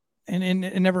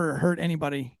it never hurt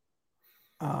anybody.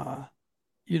 New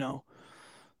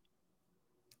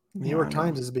York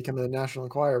Times is becoming the National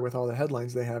Enquirer with all the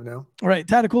headlines they have now. Right.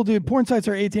 Tactical Dude, porn sites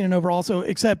are 18 and over also,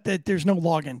 except that there's no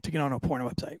login to get on a porn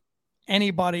website.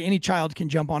 Any child can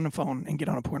jump on the phone and get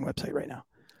on a porn website right now.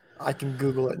 I can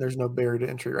Google it. There's no barrier to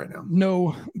entry right now.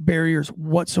 No barriers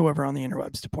whatsoever on the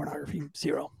interwebs to pornography.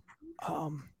 Zero.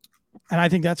 And I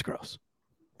think that's gross.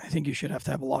 I think you should have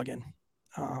to have a login.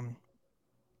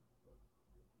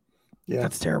 Yeah.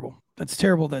 That's terrible. That's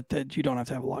terrible that you don't have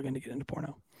to have a login to get into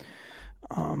porno.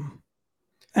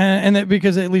 And that,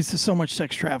 because it leads to so much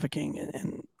sex trafficking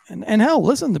and hell,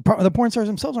 listen, the porn stars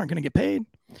themselves aren't going to get paid.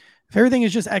 If everything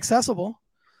is just accessible,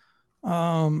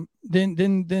 then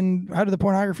how do the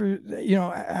pornographers,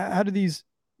 how do these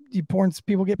porn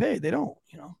people get paid? They don't,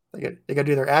 They got to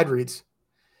do their ad reads.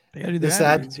 They got to do their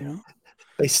ad reads,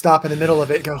 They stop in the middle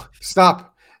of it, go,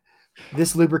 stop.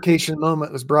 This lubrication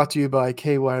moment was brought to you by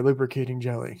KY lubricating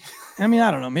jelly. I mean, I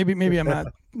don't know. Maybe I'm not.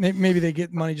 Maybe they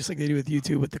get money just like they do with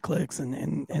YouTube with the clicks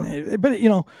but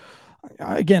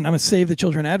again, I'm a Save the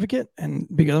Children advocate, and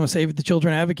because I'm a Save the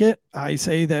Children advocate, I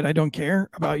say that I don't care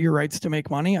about your rights to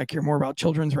make money. I care more about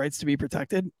children's rights to be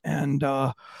protected, and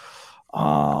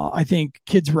I think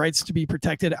kids' rights to be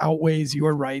protected outweighs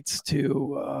your rights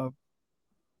to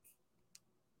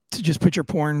just put your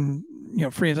porn,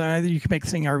 free. You can make the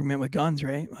same argument with guns,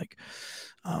 right? Like,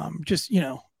 but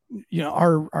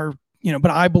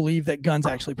I believe that guns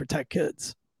actually protect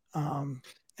kids.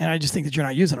 And I just think that you're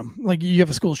not using them. Like, you have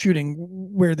a school shooting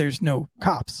where there's no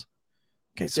cops.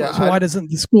 Okay. So why doesn't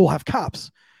the school have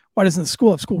cops? Why doesn't the school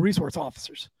have school resource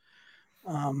officers?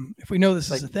 If we know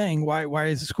this is a thing, why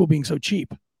is the school being so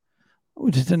cheap?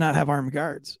 Which is to not have armed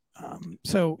guards.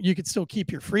 So you could still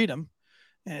keep your freedom.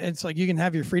 It's like you can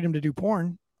have your freedom to do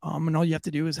porn, and all you have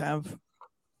to do is have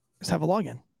a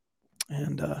login,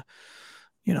 and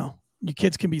your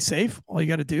kids can be safe. All you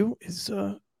got to do is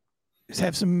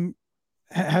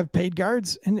have paid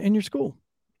guards in your school.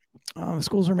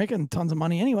 Schools are making tons of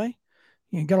money anyway.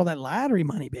 You got all that lottery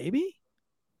money, baby.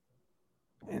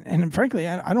 And frankly,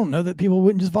 I don't know that people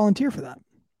wouldn't just volunteer for that.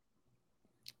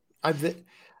 I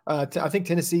think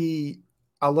Tennessee.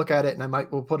 I'll look at it and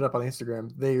we'll put it up on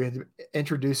Instagram. They had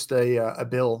introduced a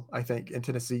bill, I think, in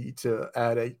Tennessee to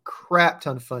add a crap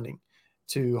ton of funding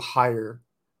to hire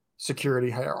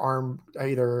security, hire armed,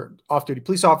 either off-duty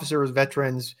police officers,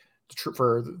 veterans,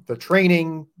 for the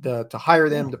training, to hire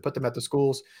them, to put them at the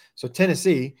schools. So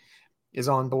Tennessee is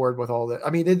on board with all that.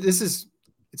 I mean, it's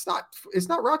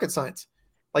not rocket science.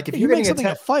 Like, if you make something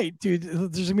a fight, dude,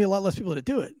 there's gonna be a lot less people to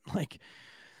do it. Like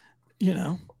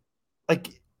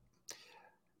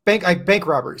bank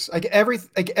robberies, like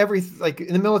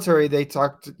in the military, they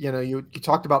talked, you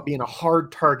talked about being a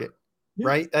hard target,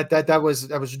 right? That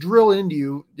was drilled into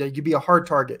you. You'd be a hard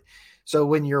target. So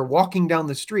when you're walking down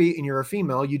the street and you're a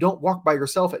female, you don't walk by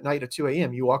yourself at night at 2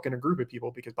 a.m. You walk in a group of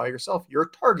people, because by yourself, you're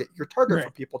a target. You're a target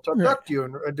for people to abduct you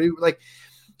and do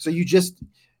so you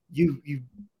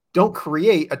don't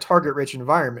create a target-rich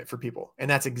environment for people. And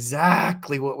that's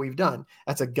exactly what we've done.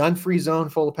 That's a gun-free zone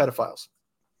full of pedophiles.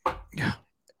 Yeah.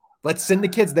 Let's send the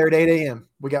kids there at 8 a.m.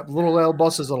 We got little L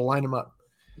buses that'll line them up.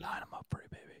 Line them up for you,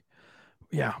 baby.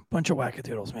 Yeah, bunch of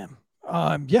wackadoodles, man.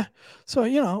 Yeah. So,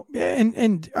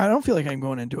 and I don't feel like I'm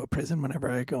going into a prison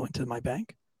whenever I go into my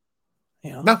bank.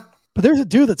 No. But there's a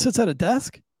dude that sits at a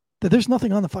desk that there's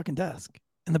nothing on the fucking desk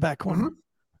in the back corner. Mhm.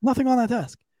 Nothing on that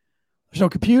desk. There's no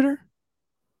computer.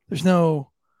 There's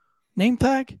no name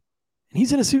tag. And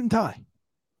he's in a suit and tie.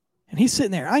 And he's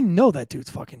sitting there. I know that dude's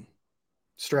fucking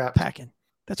Strapped. packing.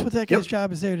 That's what that guy's Yep.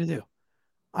 job is there to do.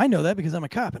 I know that because I'm a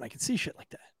cop and I can see shit like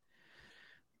that.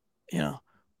 You know,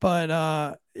 but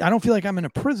I don't feel like I'm in a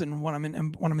prison when I'm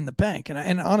in the bank.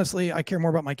 And honestly, I care more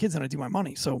about my kids than I do my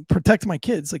money. So protect my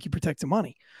kids like you protect the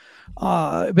money.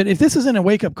 But if this isn't a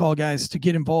wake up call, guys, to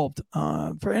get involved,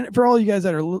 for all you guys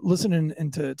that are listening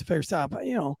into Fair Stop,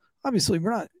 you know, obviously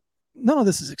none of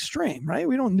this is extreme, right?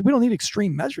 We don't need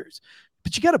extreme measures,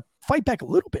 but you got to fight back a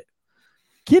little bit.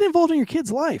 Get involved in your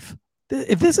kid's life.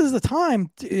 If this is the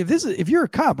time, if you're a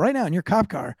cop right now in your cop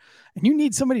car and you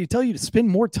need somebody to tell you to spend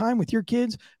more time with your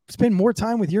kids, spend more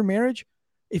time with your marriage,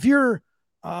 if you're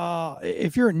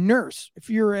a nurse, if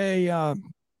you're a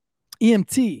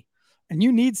EMT, and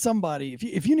you need somebody,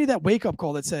 if you need that wake up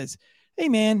call that says, hey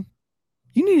man,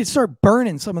 you need to start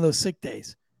burning some of those sick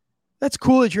days. That's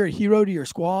cool that you're a hero to your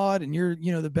squad and you're,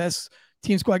 you know, the best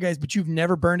team squad guys, but you've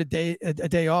never burned a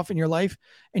day off in your life,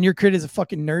 and your kid is a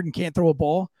fucking nerd and can't throw a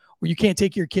ball, or you can't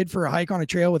take your kid for a hike on a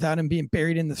trail without him being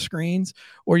buried in the screens,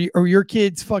 or your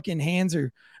kid's fucking hands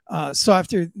are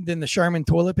softer than the Charmin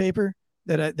toilet paper,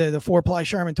 the 4-ply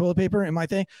Charmin toilet paper in my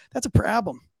thing. That's a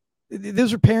problem.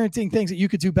 Those are parenting things that you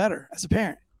could do better as a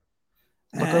parent.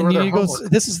 And you need to go,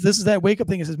 this is that wake up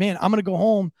thing that says, man, I'm going to go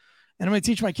home and I'm going to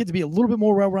teach my kid to be a little bit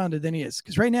more well-rounded than he is.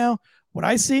 Because right now, what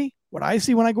I see when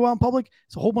I go out in public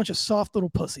is a whole bunch of soft little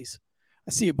pussies.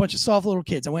 I see a bunch of soft little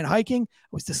kids. I went hiking. I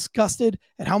was disgusted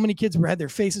at how many kids had their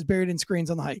faces buried in screens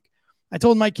on the hike. I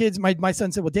told my kids, my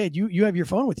son said, well, Dad, you have your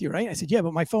phone with you, right? I said, yeah,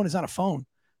 but my phone is not a phone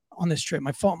on this trip.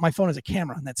 My phone is a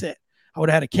camera, and that's it. I would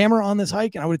have had a camera on this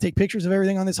hike, and I would take pictures of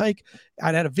everything on this hike.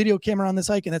 I'd had a video camera on this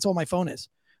hike, and that's all my phone is.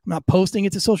 I'm not posting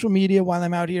it to social media while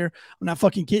I'm out here. I'm not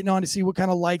fucking getting on to see what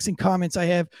kind of likes and comments I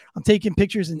have. I'm taking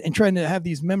pictures and trying to have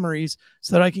these memories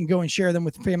so that I can go and share them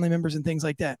with family members and things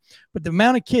like that. But the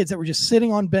amount of kids that were just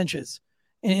sitting on benches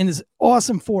in this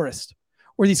awesome forest,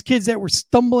 or these kids that were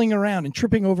stumbling around and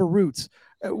tripping over roots,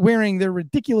 wearing their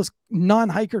ridiculous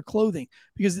non-hiker clothing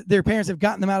because their parents have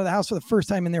gotten them out of the house for the first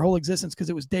time in their whole existence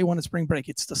because it was day one of spring break.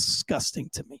 It's disgusting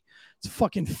to me. It's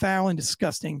fucking foul and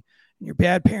disgusting. And you're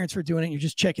bad parents for doing it. You're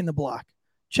just checking the block.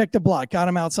 Check the block. Got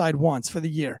him outside once for the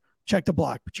year. Check the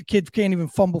block. But your kid can't even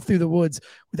fumble through the woods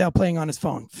without playing on his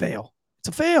phone. Fail. It's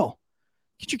a fail.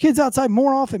 Get your kids outside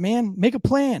more often, man. Make a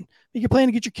plan. Make a plan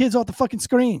to get your kids off the fucking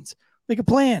screens. Make a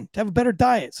plan to have a better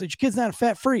diet so that your kid's not a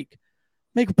fat freak.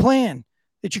 Make a plan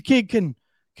that your kid can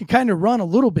kind of run a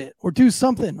little bit or do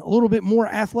something a little bit more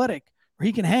athletic, or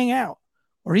he can hang out,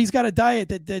 or he's got a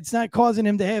diet that's not causing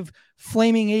him to have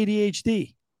flaming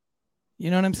ADHD. You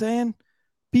know what I'm saying?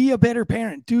 Be a better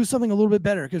parent. Do something a little bit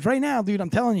better. Because right now, dude, I'm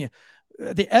telling you,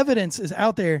 the evidence is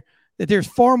out there that there's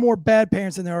far more bad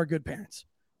parents than there are good parents.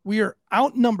 We are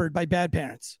outnumbered by bad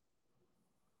parents.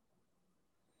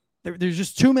 There's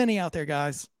just too many out there,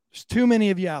 guys. There's too many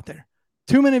of you out there.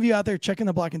 Too many of you out there checking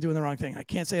the block and doing the wrong thing. I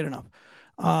can't say it enough.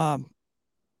 And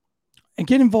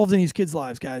get involved in these kids'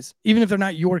 lives, guys. Even if they're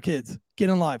not your kids, get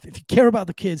involved. If you care about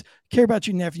the kids, care about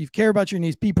your nephew, care about your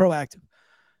niece, be proactive.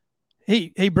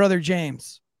 Hey, brother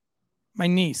James, my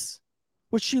niece,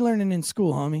 what's she learning in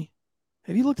school, homie?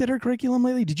 Have you looked at her curriculum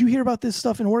lately? Did you hear about this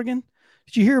stuff in Oregon?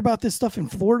 Did you hear about this stuff in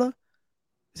Florida?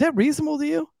 Is that reasonable to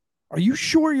you? Are you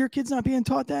sure your kid's not being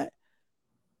taught that?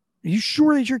 Are you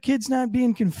sure that your kid's not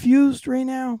being confused right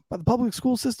now by the public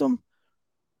school system?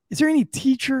 Is there any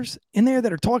teachers in there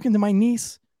that are talking to my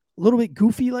niece a little bit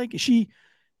goofy? Like, is she,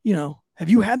 you know, have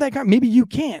you had that? Maybe you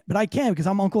can't, but I can because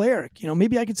I'm Uncle Eric. You know,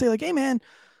 maybe I could say like, hey, man,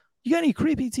 you got any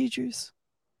creepy teachers?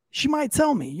 She might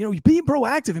tell me, you know, be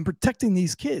proactive in protecting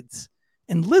these kids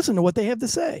and listen to what they have to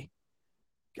say.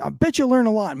 I bet you learn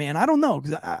a lot, man. I don't know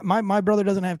because my brother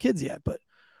doesn't have kids yet, but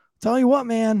tell you what,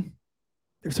 man,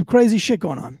 there's some crazy shit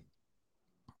going on.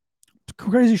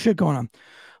 Crazy shit going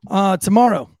on.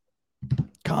 Tomorrow,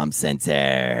 Com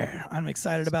Center. I'm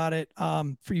excited about it.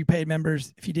 For you paid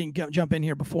members, if you didn't jump in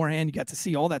here beforehand, you got to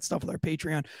see all that stuff with our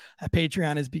Patreon.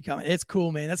 Patreon is becoming, it's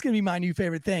cool, man. That's going to be my new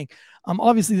favorite thing.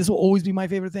 Obviously this will always be my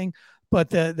favorite thing, but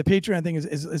the Patreon thing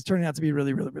is turning out to be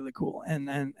really, really, really cool.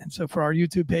 And so for our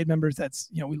YouTube paid members, that's,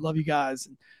 you know, we love you guys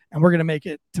and we're going to make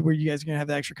it to where you guys are going to have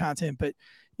the extra content, but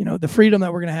you know, the freedom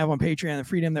that we're going to have on Patreon, the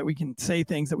freedom that we can say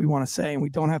things that we want to say and we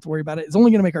don't have to worry about it. It's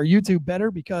only going to make our YouTube better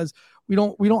because we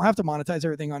don't have to monetize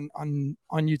everything on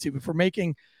YouTube. If we're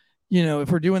making,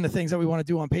 if we're doing the things that we want to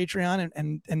do on Patreon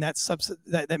and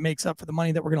that makes up for the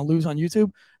money that we're going to lose on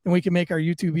YouTube, then we can make our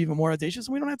YouTube even more audacious,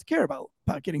 and we don't have to care about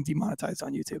getting demonetized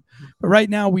on YouTube. But right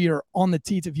now we are on the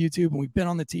teat of YouTube, and we've been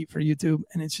on the teat for YouTube,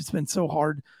 and it's just been so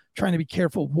hard trying to be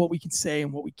careful of what we can say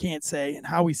and what we can't say and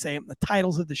how we say them, the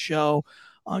titles of the show.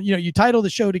 You title the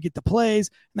show to get the plays,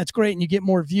 and that's great, and you get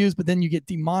more views, but then you get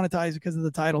demonetized because of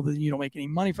the title. Then you don't make any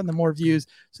money from the more views.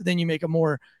 So then you make a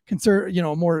more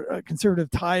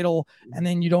conservative title, and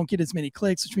then you don't get as many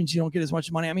clicks, which means you don't get as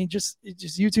much money. I mean, just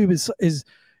YouTube is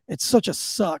it's such a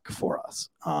suck for us.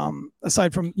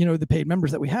 Aside from the paid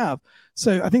members that we have,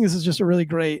 so I think this is just a really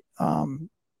great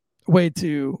way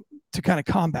to kind of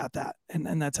combat that,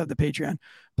 and that's have the Patreon.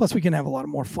 Plus, we can have a lot of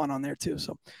more fun on there too.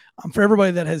 So, for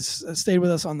everybody that has stayed with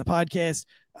us on the podcast,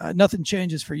 nothing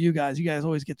changes for you guys. You guys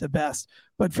always get the best.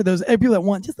 But for those people that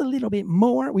want just a little bit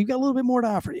more, we've got a little bit more to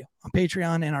offer you on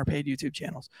Patreon and our paid YouTube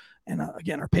channels. And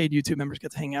again, our paid YouTube members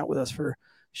get to hang out with us for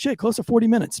close to 40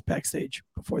 minutes backstage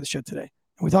before the show today.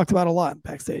 And we talked about a lot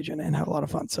backstage and had a lot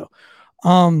of fun. So,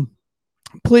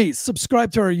 please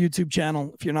subscribe to our YouTube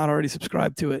channel if you're not already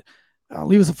subscribed to it.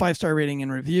 Leave us a 5-star rating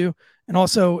and review. And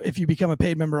also, if you become a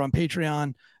paid member on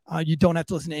Patreon, you don't have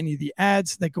to listen to any of the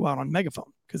ads that go out on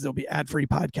Megaphone, because there'll be ad-free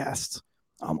podcasts.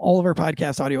 All of our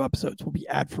podcast audio episodes will be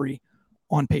ad-free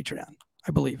on Patreon,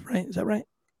 I believe, right? Is that right?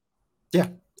 Yeah.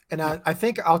 And I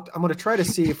think I'm going to try to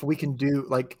see if we can do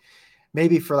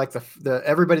maybe for the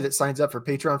everybody that signs up for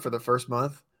Patreon for the first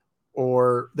month,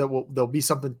 or there'll be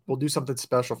something, we'll do something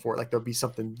special for it. There'll be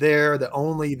something there that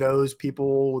only those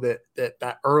people that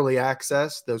early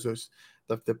access,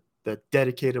 the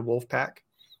dedicated wolf pack,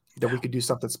 that we could do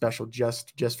something special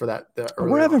just for that.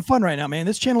 We're having fun right now, man.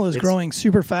 This channel is growing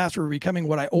super fast. We're becoming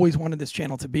what I always wanted this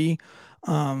channel to be.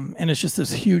 And it's just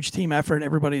this huge team effort.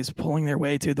 Everybody's pulling their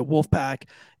way to the wolf pack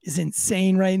is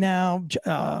insane right now.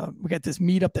 We got this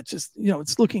meetup that's just,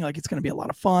 it's looking like it's going to be a lot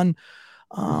of fun.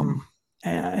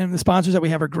 And the sponsors that we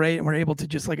have are great. And we're able to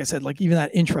just, like I said, even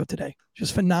that intro today,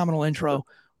 just phenomenal intro,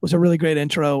 was a really great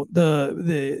intro.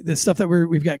 The stuff that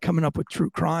we've got coming up with true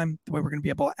crime, the way we're going to be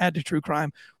able to add to true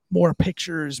crime, more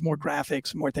pictures, more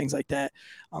graphics, more things like that.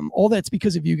 All that's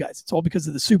because of you guys. It's all because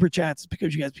of the super chats. It's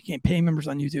because you guys became paying members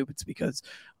on YouTube. It's because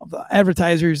of the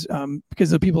advertisers, because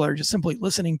the people are just simply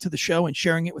listening to the show and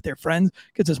sharing it with their friends.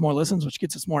 Gets us more listens, which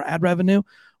gets us more ad revenue.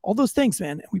 All those things,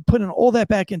 man. We put in all that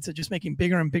back into just making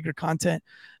bigger and bigger content.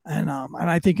 And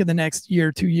I think in the next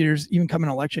year, 2 years, even coming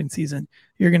election season,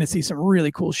 you're going to see some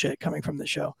really cool shit coming from the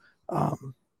show.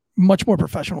 Much more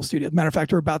professional studio. Matter of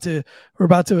fact, we're about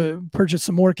to purchase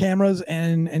some more cameras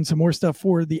and some more stuff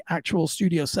for the actual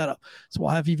studio setup. So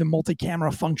we'll have even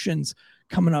multi-camera functions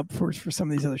coming up for some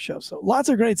of these other shows. So lots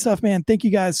of great stuff, man. Thank you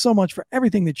guys so much for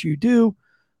everything that you do.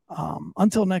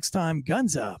 Until next time,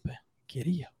 guns up,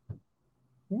 giddy up.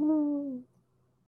 Woo.